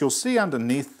up, but you'll see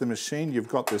underneath the machine you've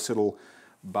got this little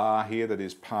bar here that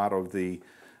is part of the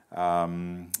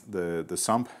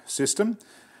sump system.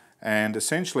 And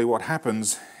essentially what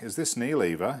happens is this knee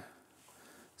lever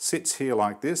sits here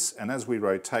like this, and as we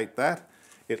rotate that,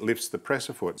 it lifts the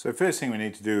presser foot. So first thing we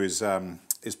need to do is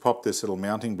pop this little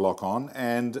mounting block on,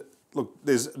 and look,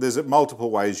 there's multiple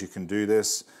ways you can do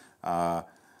this,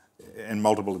 and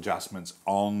multiple adjustments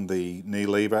on the knee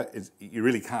lever. You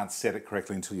really can't set it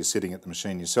correctly until you're sitting at the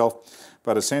machine yourself,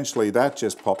 but essentially that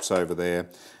just pops over there.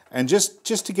 And just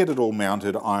to get it all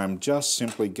mounted, I'm just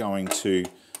simply going to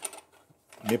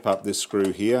nip up this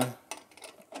screw here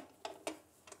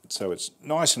so it's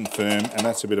nice and firm, and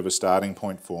that's a bit of a starting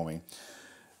point for me.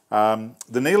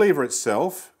 The knee lever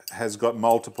itself has got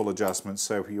multiple adjustments,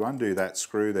 so if you undo that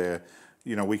screw there,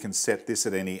 you know, we can set this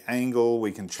at any angle,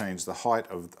 we can change the height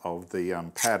of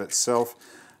the pad itself.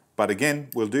 But again,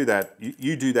 we'll do that,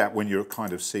 you do that when you're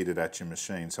kind of seated at your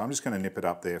machine. So I'm just going to nip it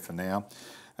up there for now,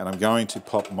 and I'm going to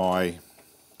pop my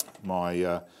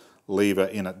lever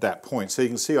in at that point. So you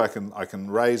can see I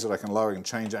can raise it, I can lower, I can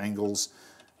change angles,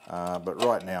 but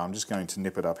right now I'm just going to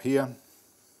nip it up here.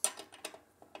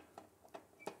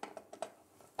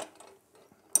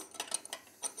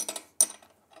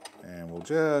 And we'll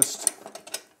just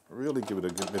really give it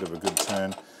a bit of a good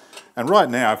turn. And right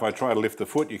now, if I try to lift the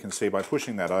foot, you can see by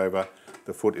pushing that over,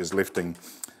 the foot is lifting.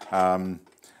 And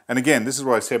again, this is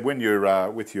what I said, when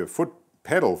you're with your foot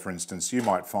pedal, for instance, you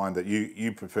might find that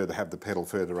you prefer to have the pedal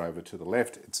further over to the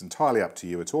left. It's entirely up to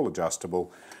you, it's all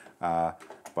adjustable,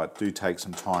 but do take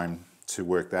some time to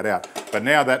work that out. But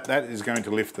now that is going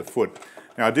to lift the foot.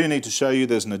 Now I do need to show you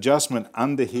there's an adjustment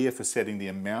under here for setting the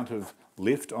amount of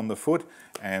lift on the foot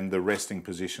and the resting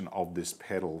position of this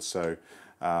pedal. So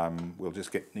we'll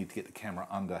just need to get the camera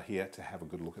under here to have a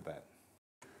good look at that.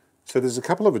 So there's a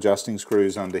couple of adjusting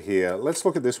screws under here. Let's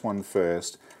look at this one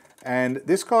first. And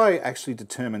this guy actually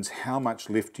determines how much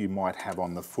lift you might have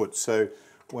on the foot. So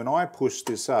when I push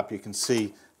this up, you can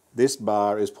see this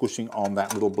bar is pushing on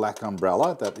that little black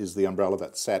umbrella. That is the umbrella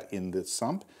that sat in the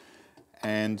sump.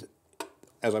 And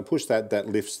as I push that, that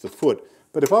lifts the foot.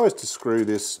 But if I was to screw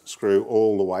this screw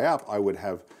all the way up, I would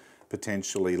have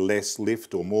potentially less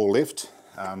lift or more lift.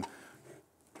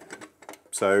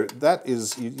 So that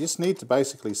is, you just need to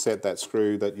basically set that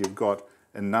screw that you've got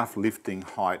enough lifting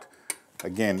height.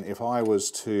 Again, if I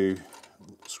was to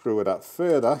screw it up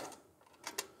further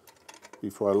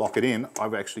before I lock it in,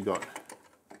 I've actually got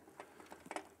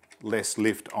less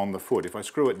lift on the foot. If I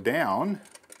screw it down,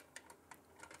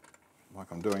 like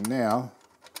I'm doing now,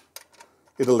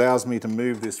 it allows me to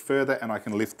move this further and I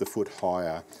can lift the foot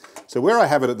higher. So where I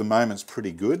have it at the moment is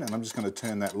pretty good, and I'm just going to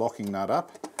turn that locking nut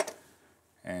up,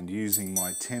 and using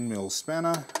my 10mm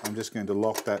spanner, I'm just going to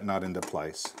lock that nut into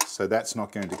place. So that's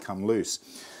not going to come loose.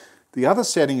 The other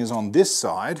setting is on this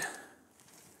side,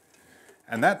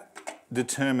 and that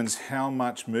determines how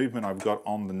much movement I've got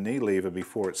on the knee lever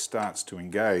before it starts to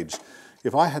engage.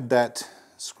 If I had that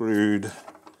screwed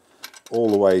all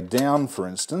the way down, for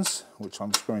instance, which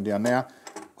I'm screwing down now,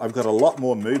 I've got a lot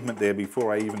more movement there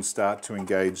before I even start to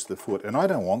engage the foot. And I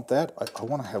don't want that. I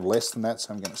want to have less than that,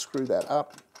 so I'm going to screw that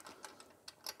up.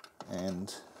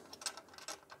 And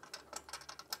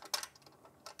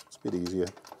it's a bit easier,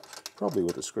 probably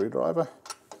with a screwdriver.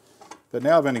 But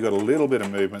now I've only got a little bit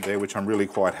of movement there, which I'm really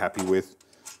quite happy with.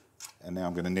 And now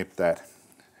I'm going to nip that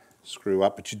screw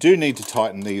up. But you do need to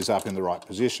tighten these up in the right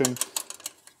position,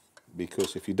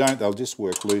 because if you don't, they'll just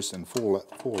work loose and fall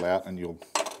out, and you'll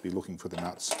be looking for the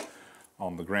nuts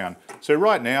on the ground. So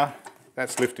right now,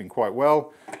 that's lifting quite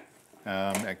well.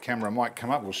 Our camera might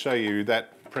come up, we'll show you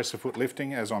that presser foot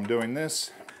lifting as I'm doing this.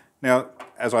 Now,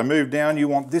 as I move down, you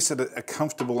want this at a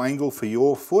comfortable angle for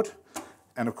your foot,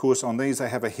 And of course on these they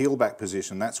have a heel back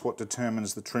position. That's what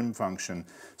determines the trim function.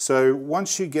 So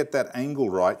once you get that angle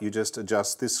right, you just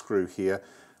adjust this screw here,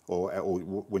 or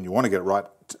when you want to get it right,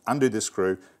 undo this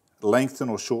screw, lengthen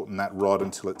or shorten that rod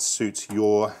until it suits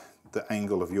the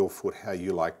angle of your foot, how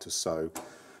you like to sew.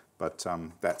 But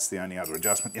that's the only other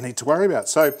adjustment you need to worry about.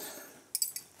 So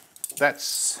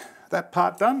that's that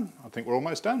part done. I think we're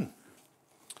almost done.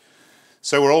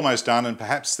 So we're almost done, and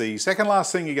perhaps the second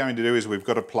last thing you're going to do is we've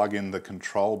got to plug in the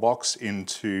control box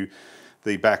into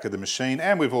the back of the machine,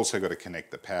 and we've also got to connect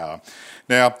the power.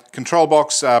 Now, control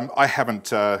box, I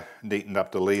haven't neatened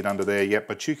up the lead under there yet,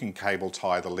 but you can cable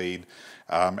tie the lead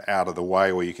out of the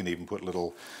way, or you can even put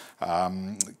little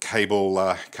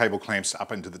cable clamps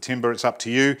up into the timber. It's up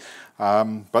to you,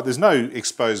 but there's no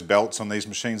exposed belts on these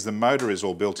machines. The motor is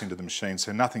all built into the machine,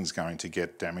 so nothing's going to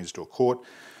get damaged or caught.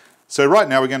 So right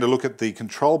now we're going to look at the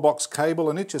control box cable,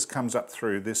 and it just comes up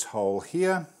through this hole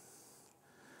here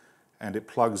and it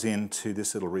plugs into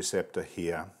this little receptor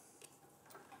here.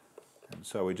 And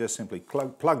so we just simply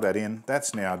plug that in.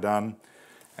 That's now done.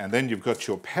 And then you've got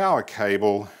your power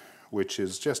cable, which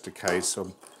is just a case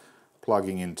of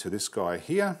plugging into this guy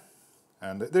here.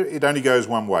 And it only goes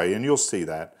one way, and you'll see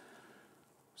that.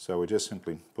 So we just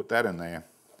simply put that in there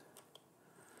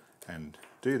and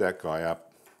do that guy up.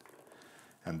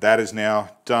 And that is now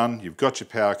done. You've got your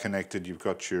power connected, you've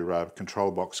got your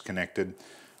control box connected.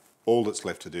 All that's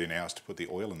left to do now is to put the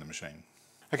oil in the machine.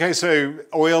 Okay, so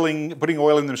putting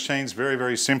oil in the machine is very,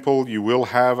 very simple. You will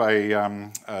have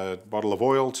a bottle of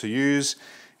oil to use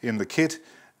in the kit.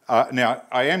 Now,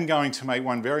 I am going to make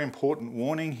one very important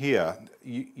warning here.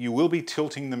 You will be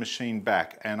tilting the machine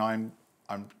back, and I'm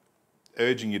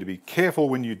urging you to be careful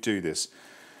when you do this.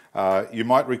 You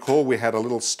might recall we had a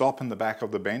little stop in the back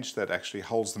of the bench that actually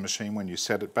holds the machine when you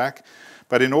set it back.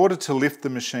 But in order to lift the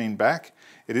machine back,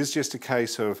 it is just a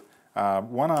case of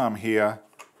one arm here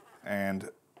and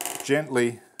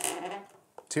gently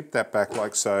tip that back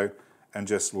like so and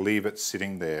just leave it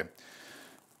sitting there.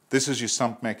 This is your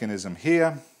sump mechanism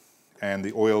here, and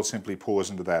the oil simply pours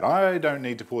into that. I don't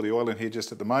need to pour the oil in here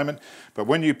just at the moment, but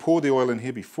when you pour the oil in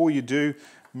here, before you do,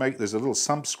 there's a little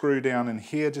sump screw down in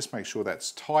here. Just make sure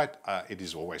that's tight. It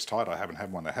is always tight. I haven't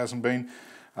had one that hasn't been,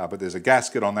 but there's a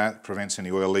gasket on that, prevents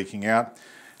any oil leaking out.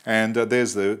 And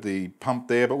there's the pump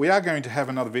there, but we are going to have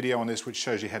another video on this which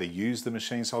shows you how to use the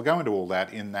machine, so I'll go into all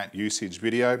that in that usage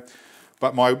video.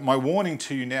 But my warning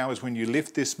to you now is when you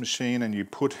lift this machine and you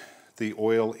put the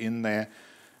oil in there,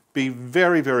 be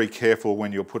very, very careful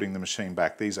when you're putting the machine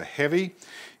back. These are heavy.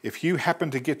 If you happen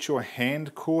to get your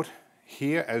hand caught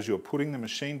here as you're putting the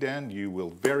machine down, you will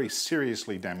very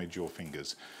seriously damage your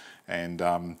fingers. And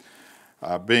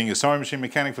being a sewing machine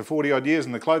mechanic for 40 odd years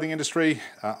in the clothing industry,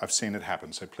 I've seen it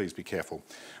happen, so please be careful.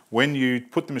 When you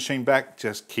put the machine back,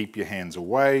 just keep your hands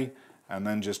away and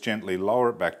then just gently lower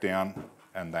it back down,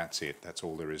 and that's it. That's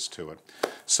all there is to it.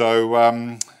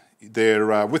 So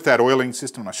with that oiling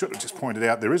system, I should have just pointed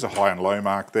out, there is a high and low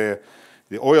mark there.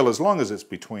 The oil, as long as it's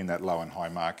between that low and high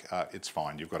mark, it's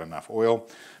fine. You've got enough oil.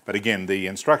 But again, the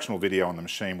instructional video on the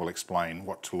machine will explain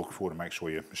what to look for to make sure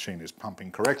your machine is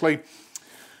pumping correctly.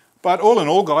 But all in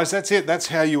all, guys, that's it. That's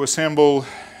how you assemble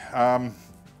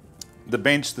the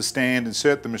bench, the stand,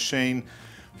 insert the machine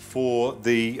for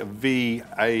the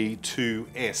VA2S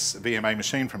VMA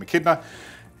machine from Echidna.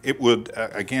 It would,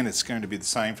 again, it's going to be the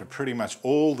same for pretty much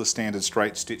all the standard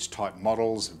straight stitch type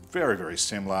models. Very, very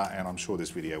similar, and I'm sure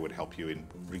this video would help you in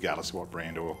regardless of what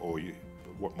brand or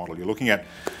what model you're looking at.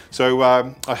 So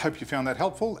I hope you found that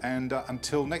helpful, and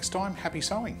until next time, happy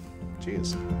sewing.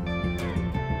 Cheers.